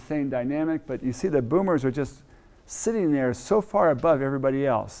 It's the same dynamic, but you see the boomers are just sitting there so far above everybody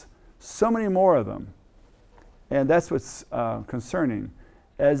else. So many more of them. And that's what's concerning.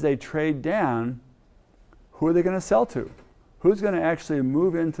 As they trade down, who are they going to sell to? Who's going to actually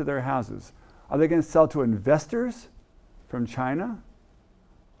move into their houses? Are they going to sell to investors from China?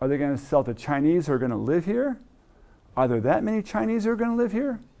 Are they going to sell to Chinese who are going to live here? Are there that many Chinese who are going to live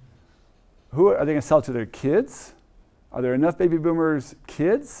here? Who are they going to sell to their kids? Are there enough baby boomers'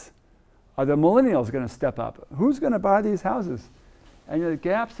 kids? Are the millennials going to step up? Who's going to buy these houses? And the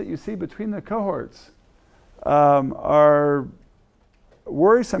gaps that you see between the cohorts are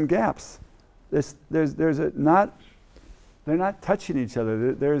worrisome gaps. They're not touching each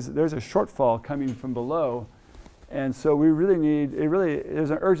other. There's a shortfall coming from below, and so we really need. There's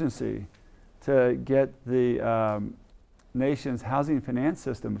an urgency to get the nation's housing finance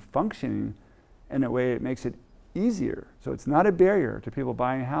system functioning in a way that makes it easier, so it's not a barrier to people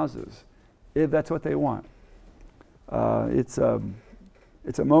buying houses, if that's what they want. It's a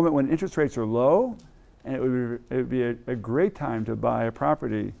moment when interest rates are low, and it would be a great time to buy a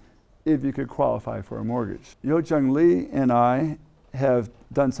property if you could qualify for a mortgage. Yo-Jung Lee and I have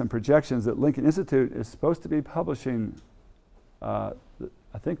done some projections that Lincoln Institute is supposed to be publishing, I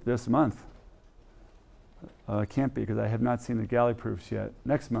think this month. It can't be because I have not seen the galley proofs yet.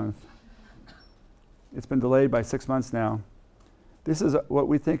 Next month. It's been delayed by 6 months now. This is what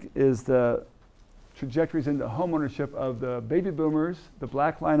we think is the trajectories into homeownership of the baby boomers, the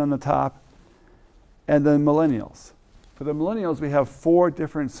black line on the top, and the millennials. For the millennials, we have 4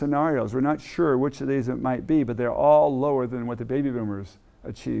 different scenarios. We're not sure which of these it might be, but they're all lower than what the baby boomers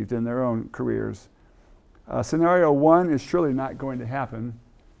achieved in their own careers. Scenario 1 is surely not going to happen.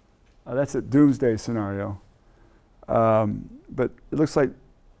 That's a doomsday scenario. But it looks like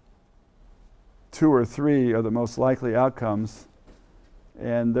 2 or 3 are the most likely outcomes,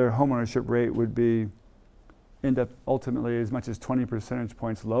 and their homeownership rate would end up ultimately as much as 20 percentage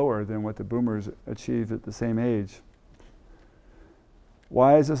points lower than what the boomers achieved at the same age.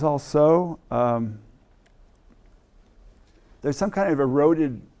 Why is this all so? There's some kind of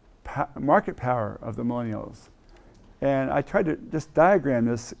eroded market power of the millennials. And I tried to just diagram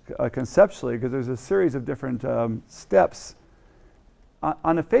this conceptually because there's a series of different steps.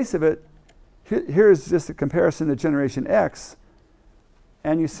 On the face of it, here's just a comparison to Generation X.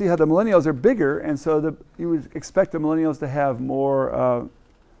 And you see how the millennials are bigger, and so you would expect the millennials to have more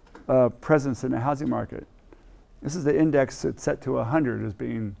presence in the housing market. This is the index that's set to 100 as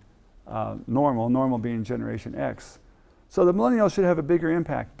being normal being Generation X. So the millennials should have a bigger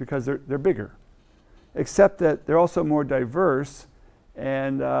impact because they're bigger, except that they're also more diverse,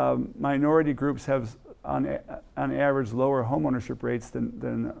 and minority groups have, on average, lower homeownership rates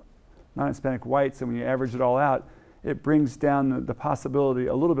than non-Hispanic whites, and when you average it all out, it brings down the possibility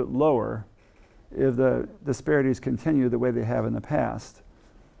a little bit lower if the disparities continue the way they have in the past.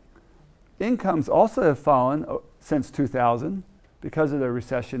 Incomes also have fallen since 2000 because of the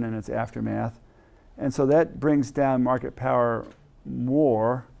recession and its aftermath, and so that brings down market power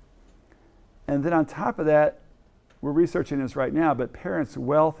more. And then on top of that, we're researching this right now, but parents'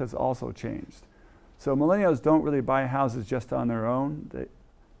 wealth has also changed. So millennials don't really buy houses just on their own.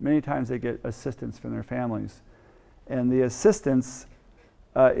 Many times they get assistance from their families. And the assistance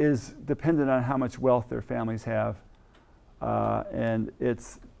is dependent on how much wealth their families have. And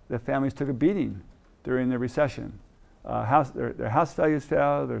the families took a beating during the recession. Their house values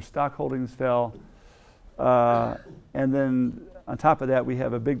fell, their stock holdings fell. And then on top of that, we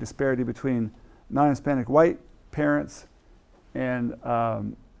have a big disparity between non-Hispanic white parents and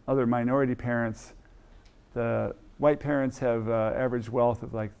other minority parents. The white parents have average wealth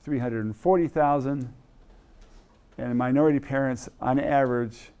of like $340,000. And minority parents, on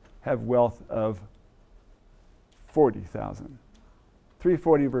average, have wealth of $40,000.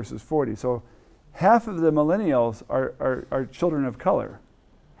 340 versus 40. So half of the millennials are children of color.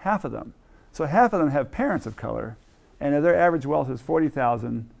 Half of them. So half of them have parents of color. And if their average wealth is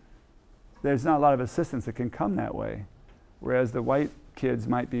 $40,000, there's not a lot of assistance that can come that way. Whereas the white kids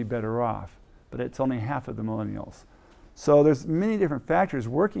might be better off. But it's only half of the millennials. So there's many different factors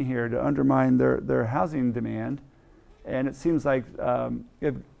working here to undermine their housing demand. And it seems like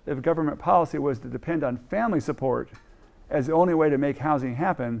if government policy was to depend on family support as the only way to make housing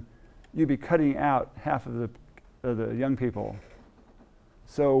happen, you'd be cutting out half of the young people.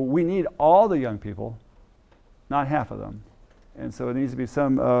 So we need all the young people, not half of them. And so it needs to be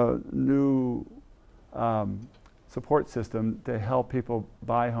some new support system to help people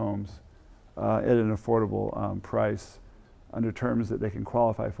buy homes at an affordable price under terms that they can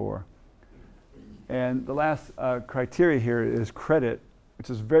qualify for. And the last criteria here is credit, which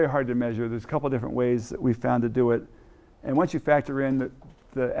is very hard to measure. There's a couple different ways that we found to do it. And once you factor in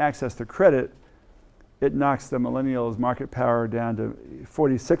the access to credit, it knocks the millennials' market power down to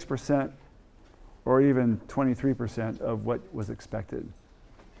 46% or even 23% of what was expected.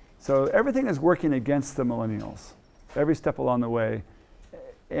 So everything is working against the millennials, every step along the way.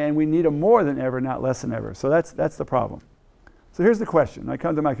 And we need them more than ever, not less than ever. So that's the problem. So here's the question. I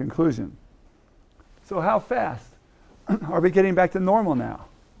come to my conclusion. So how fast are we getting back to normal now?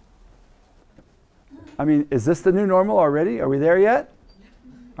 I mean, is this the new normal already? Are we there yet?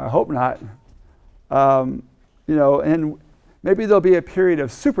 I hope not. You know, and maybe there'll be a period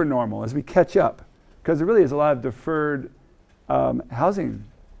of super normal as we catch up, because there really is a lot of deferred housing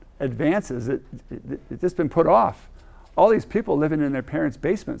advances that just been put off. All these people living in their parents'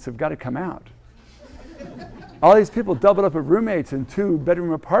 basements have got to come out. All these people doubled up with roommates in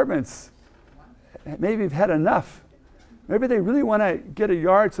 2-bedroom apartments. Maybe you've had enough. Maybe they really want to get a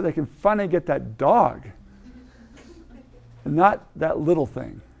yard so they can finally get that dog. And not that little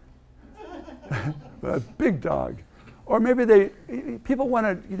thing, but a big dog. Or maybe people want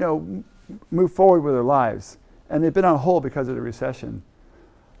to, you know, move forward with their lives, and they've been on hold because of the recession.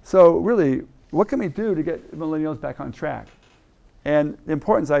 So really, what can we do to get millennials back on track? And the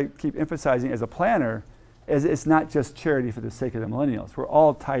importance I keep emphasizing as a planner is it's not just charity for the sake of the millennials. We're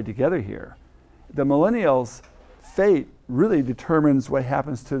all tied together here. The millennials' fate really determines what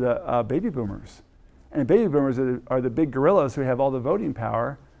happens to the baby boomers. And baby boomers are the big gorillas who have all the voting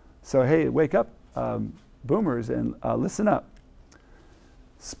power. So hey, wake up, boomers, and listen up.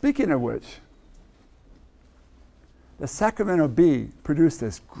 Speaking of which, the Sacramento Bee produced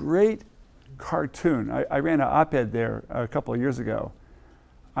this great cartoon. I ran an op-ed there a couple of years ago.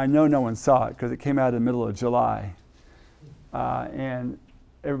 I know no one saw it because it came out in the middle of July. And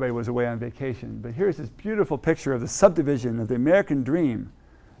everybody was away on vacation. But here's this beautiful picture of the subdivision of the American dream,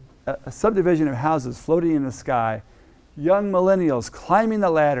 a subdivision of houses floating in the sky, young millennials climbing the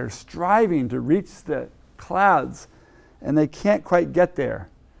ladder, striving to reach the clouds, and they can't quite get there.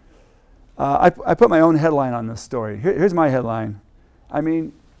 I put my own headline on this story. Here's my headline. I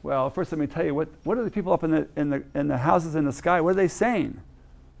mean, well, first let me tell you, what are the people up in the houses in the sky, what are they saying?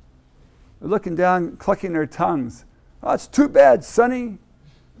 They're looking down, clucking their tongues. Oh, it's too bad, Sonny.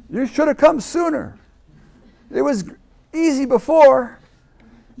 You should have come sooner. It was easy before.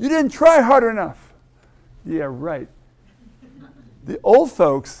 You didn't try hard enough. Yeah, right. The old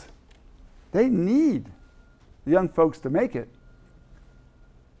folks, they need the young folks to make it,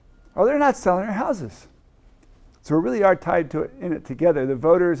 or they're not selling their houses. So we really are tied in it together. The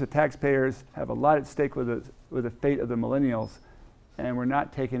voters, the taxpayers have a lot at stake with the fate of the millennials, and we're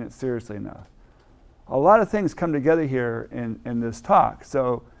not taking it seriously enough. A lot of things come together here in this talk.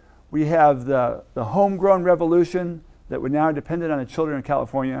 So we have the homegrown revolution that we're now dependent on the children in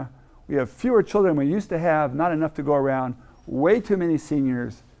California. We have fewer children than we used to have, not enough to go around, way too many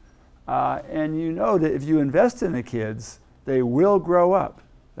seniors. And you know that if you invest in the kids, they will grow up.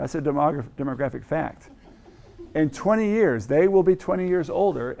 That's a demographic fact. In 20 years, they will be 20 years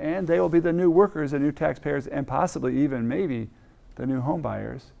older, and they will be the new workers, the new taxpayers, and possibly even maybe the new home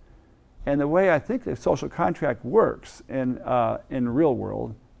buyers. And the way I think the social contract works in the real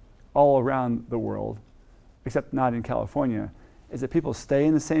world, all around the world, except not in California, is that people stay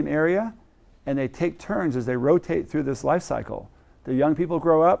in the same area and they take turns as they rotate through this life cycle. The young people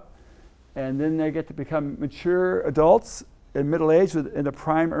grow up, and then they get to become mature adults in middle age, and the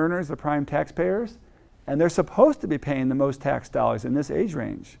prime earners, the prime taxpayers, and they're supposed to be paying the most tax dollars in this age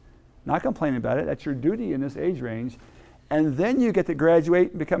range. Not complaining about it, that's your duty in this age range. And then you get to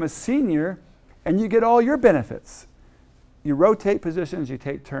graduate and become a senior, and you get all your benefits. You rotate positions, you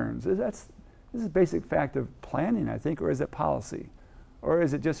take turns. This is a basic fact of planning, I think, or is it policy? Or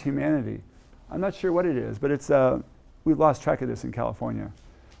is it just humanity? I'm not sure what it is, but it's, we've lost track of this in California.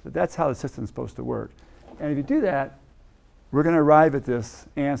 But that's how the system's supposed to work. And if you do that, we're going to arrive at this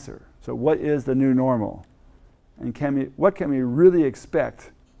answer. So what is the new normal? And what can we really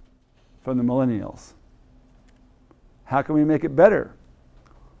expect from the millennials? How can we make it better?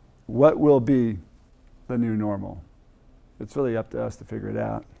 What will be the new normal? It's really up to us to figure it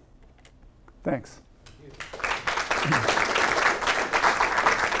out. Thanks.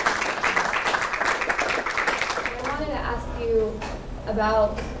 I wanted to ask you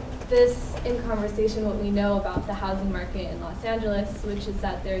about this in conversation, what we know about the housing market in Los Angeles, which is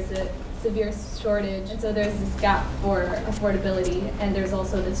that there's a severe shortage, and so there's this gap for affordability, and there's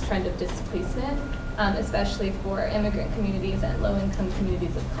also this trend of displacement, especially for immigrant communities and low-income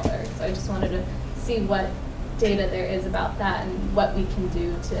communities of color. So I just wanted to see what data there is about that and what we can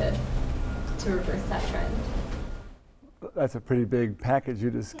do to reverse that trend. That's a pretty big package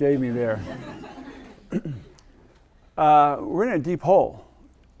you just gave me there. We're in a deep hole.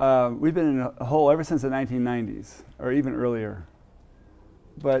 We've been in a hole ever since the 1990s, or even earlier.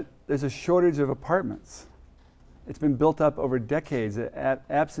 But there's a shortage of apartments. It's been built up over decades,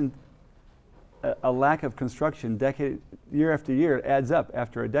 absent a lack of construction, year after year. It adds up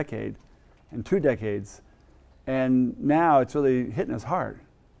after a decade and 2 decades. And now it's really hitting us hard,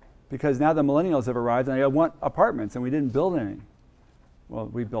 because now the millennials have arrived and they want apartments, and we didn't build any. Well,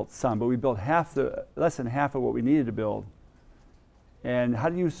 we built some, but we built less than half of what we needed to build. And how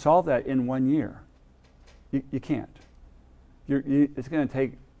do you solve that in 1 year? You can't. It's going to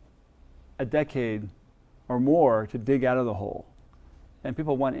take a decade or more to dig out of the hole. And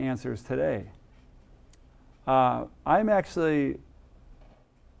people want answers today. I'm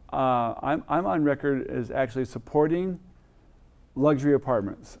on record as actually supporting luxury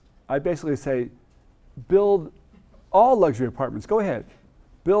apartments. I basically say, build all luxury apartments. Go ahead.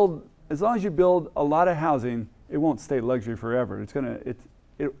 Build, as long as you build a lot of housing, it won't stay luxury forever.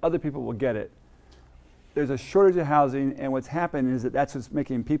 Other people will get it. There's a shortage of housing, and what's happened is that's what's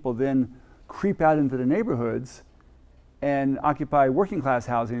making people then creep out into the neighborhoods and occupy working class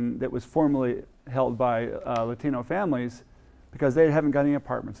housing that was formerly held by Latino families, because they haven't got any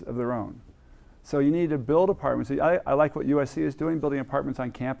apartments of their own. So you need to build apartments. I like what USC is doing, building apartments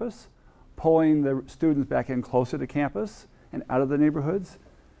on campus, pulling the students back in closer to campus and out of the neighborhoods.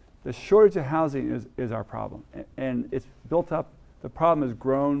 The shortage of housing is our problem, and it's built up. The problem has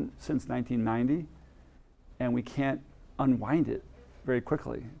grown since 1990, and we can't unwind it very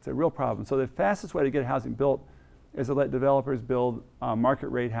quickly. It's a real problem. So the fastest way to get housing built is to let developers build market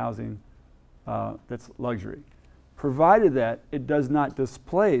rate housing that's luxury, provided that it does not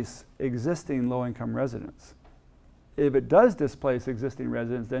displace existing low-income residents. if it does displace existing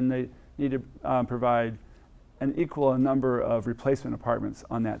residents, then they need to provide an equal number of replacement apartments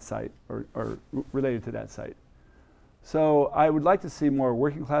on that site or related to that site. So I would like to see more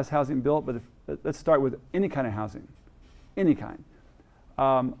working class housing built, but let's start with any kind of housing, any kind.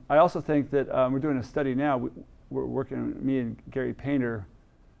 I also think that we're doing a study now, we're working, me and Gary Painter,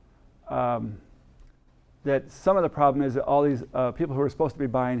 that some of the problem is that all these people who are supposed to be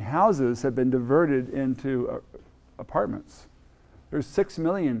buying houses have been diverted into apartments. There's 6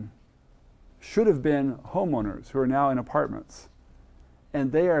 million should have been homeowners who are now in apartments.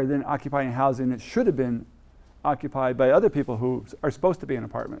 And they are then occupying housing that should have been occupied by other people who are supposed to be in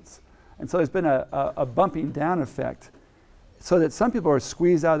apartments. And so there's been a bumping down effect so that some people are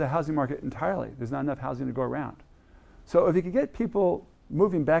squeezed out of the housing market entirely. There's not enough housing to go around. So if you could get people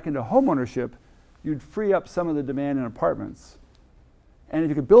moving back into homeownership, you'd free up some of the demand in apartments. And if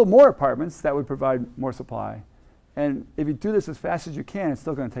you could build more apartments, that would provide more supply. And if you do this as fast as you can, it's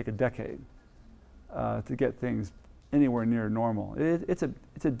still going to take a decade to get things anywhere near normal. It's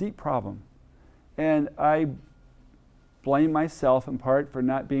a deep problem. And I blame myself in part for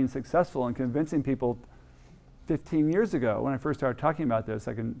not being successful in convincing people 15 years ago when I first started talking about this,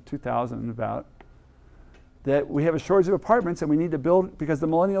 like in 2000 about, that we have a shortage of apartments and we need to build because the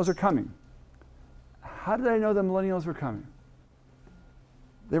millennials are coming. How did I know the millennials were coming?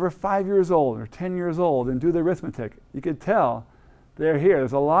 They were 5 years old or 10 years old, and do the arithmetic. You could tell they're here.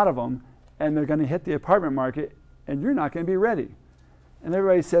 There's a lot of them, and they're going to hit the apartment market, and you're not going to be ready. And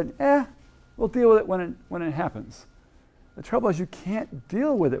everybody said, we'll deal with it when it happens. The trouble is you can't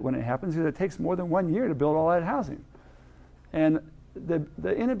deal with it when it happens because it takes more than 1 year to build all that housing. And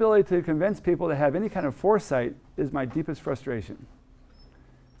the inability to convince people to have any kind of foresight is my deepest frustration.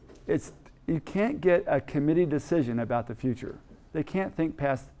 You can't get a committee decision about the future. They can't think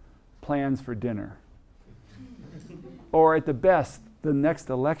past plans for dinner. Or at the best, the next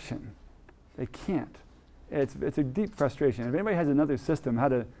election. They can't. It's a deep frustration. If anybody has another system, how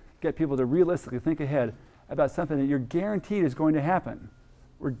to get people to realistically think ahead about something that you're guaranteed is going to happen.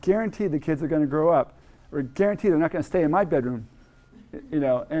 We're guaranteed the kids are going to grow up. We're guaranteed they're not going to stay in my bedroom,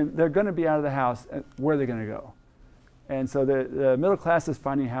 and they're going to be out of the house. Where are they going to go? And so the middle class is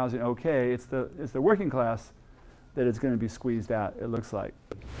finding housing okay. It's the working class that is going to be squeezed out, it looks like.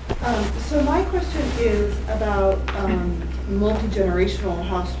 So my question is about multi-generational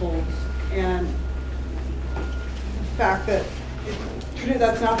households and the fact that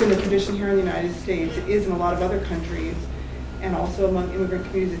that's not been the tradition here in the United States. It is in a lot of other countries, and also among immigrant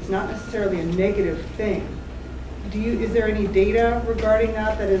communities. It's not necessarily a negative thing. Is there any data regarding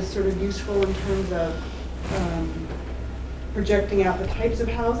that is sort of useful in terms of projecting out the types of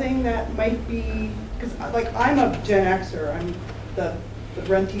housing that might be, because like I'm a Gen Xer, I'm the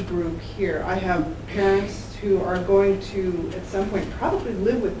rentee group here. I have parents who are going to, at some point, probably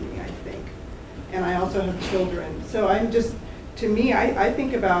live with me, I think. And I also have children. So I'm just, to me, I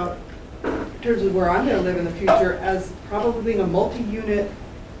think about, in terms of where I'm going to live in the future, as probably being a multi-unit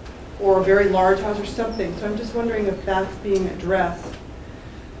or a very large house or something. So I'm just wondering if that's being addressed.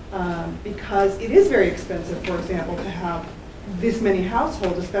 Because it is very expensive, for example, to have this many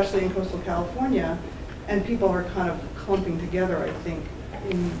households, especially in coastal California, and people are kind of clumping together, I think.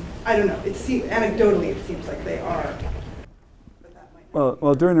 I don't know, anecdotally it seems like they are.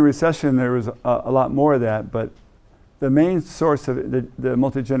 Well, during the recession there was a lot more of that, but the main source of the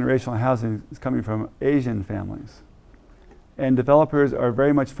multi-generational housing is coming from Asian families. And developers are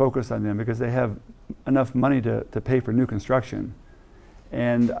very much focused on them because they have enough money to pay for new construction.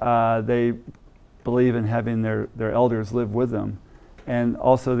 And they believe in having their elders live with them. And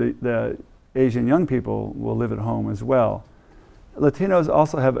also the Asian young people will live at home as well. Latinos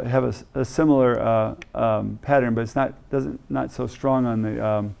also have a similar pattern, but it's not so strong on the,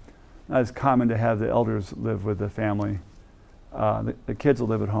 not as common to have the elders live with the family. The kids will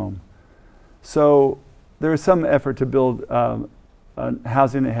live at home. So there is some effort to build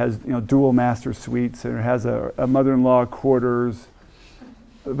housing that has dual master suites, and it has a mother-in-law quarters.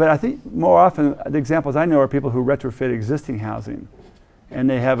 But I think more often the examples I know are people who retrofit existing housing, and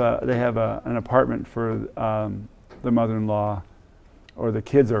they have an apartment for the mother-in-law, or the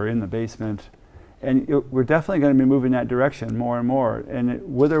kids are in the basement, and we're definitely going to be moving that direction more and more, and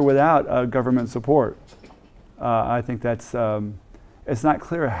with or without government support. I think that's it's not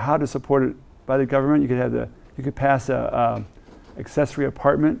clear how to support it by the government. You could pass a accessory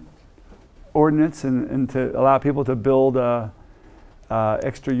apartment ordinance and to allow people to build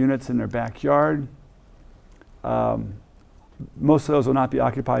extra units in their backyard. Most of those will not be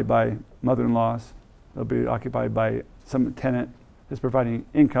occupied by mother-in-laws. They'll be occupied by some tenant who's providing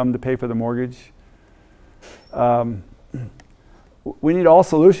income to pay for the mortgage. We need all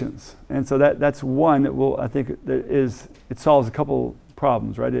solutions, and so that's one that will, I think, it solves a couple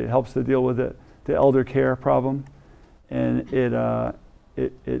problems, right? It helps to deal with the elder care problem, and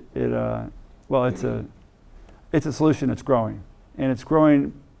well, it's a solution that's growing, and it's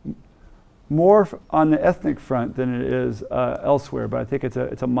growing more on the ethnic front than it is elsewhere. But I think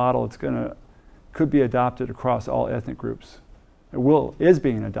it's a model that's could be adopted across all ethnic groups. Is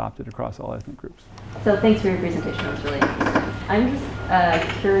being adopted across all ethnic groups. So thanks for your presentation. It was really interesting. I'm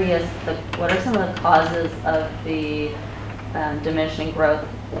just curious, what are some of the causes of the diminishing growth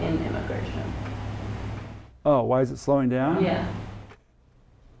in immigration? Oh, why is it slowing down? Yeah.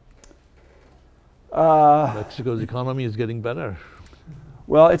 Mexico's economy is getting better.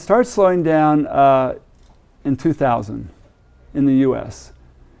 Well, it started slowing down in 2000 in the U.S.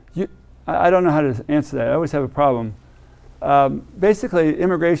 I don't know how to answer that. I always have a problem. Basically,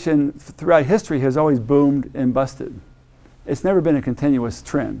 immigration throughout history has always boomed and busted. It's never been a continuous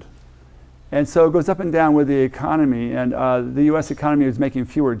trend. And so it goes up and down with the economy. And the U.S. economy was making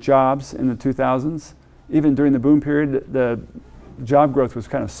fewer jobs in the 2000s. Even during the boom period, the job growth was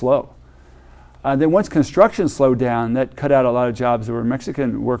kind of slow. Then once construction slowed down, that cut out a lot of jobs where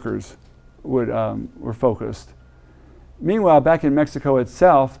Mexican workers were focused. Meanwhile, back in Mexico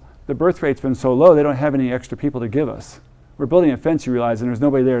itself, the birth rate's been so low, they don't have any extra people to give us. We're building a fence, you realize, and there's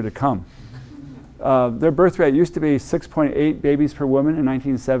nobody there to come. Their birth rate used to be 6.8 babies per woman in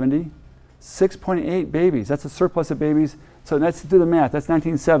 1970. 6.8 babies, that's a surplus of babies. So let's do the math, that's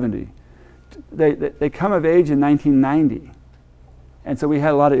 1970. They come of age in 1990. And so we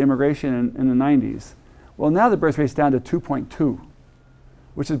had a lot of immigration in the 90s. Well, now the birth rate's down to 2.2,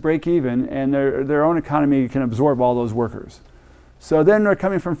 which is break even, and their own economy can absorb all those workers. So then they're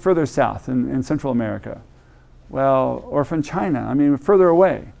coming from further south in Central America. Well, or from China, I mean, further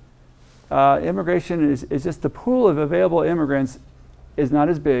away. Immigration is just the pool of available immigrants is not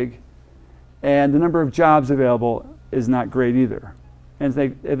as big, and the number of jobs available is not great either. And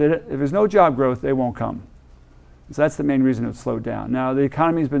if there's no job growth, they won't come. So that's the main reason it's slowed down. Now, the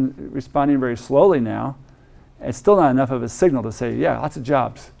economy's been responding very slowly now. It's still not enough of a signal to say, yeah, lots of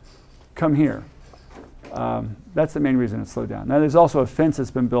jobs, come here. That's the main reason it's slowed down. Now, there's also a fence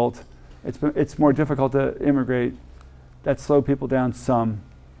that's been built. It's more difficult to immigrate. That slowed people down some,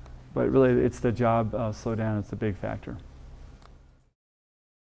 but really it's the job slowdown that's the big factor.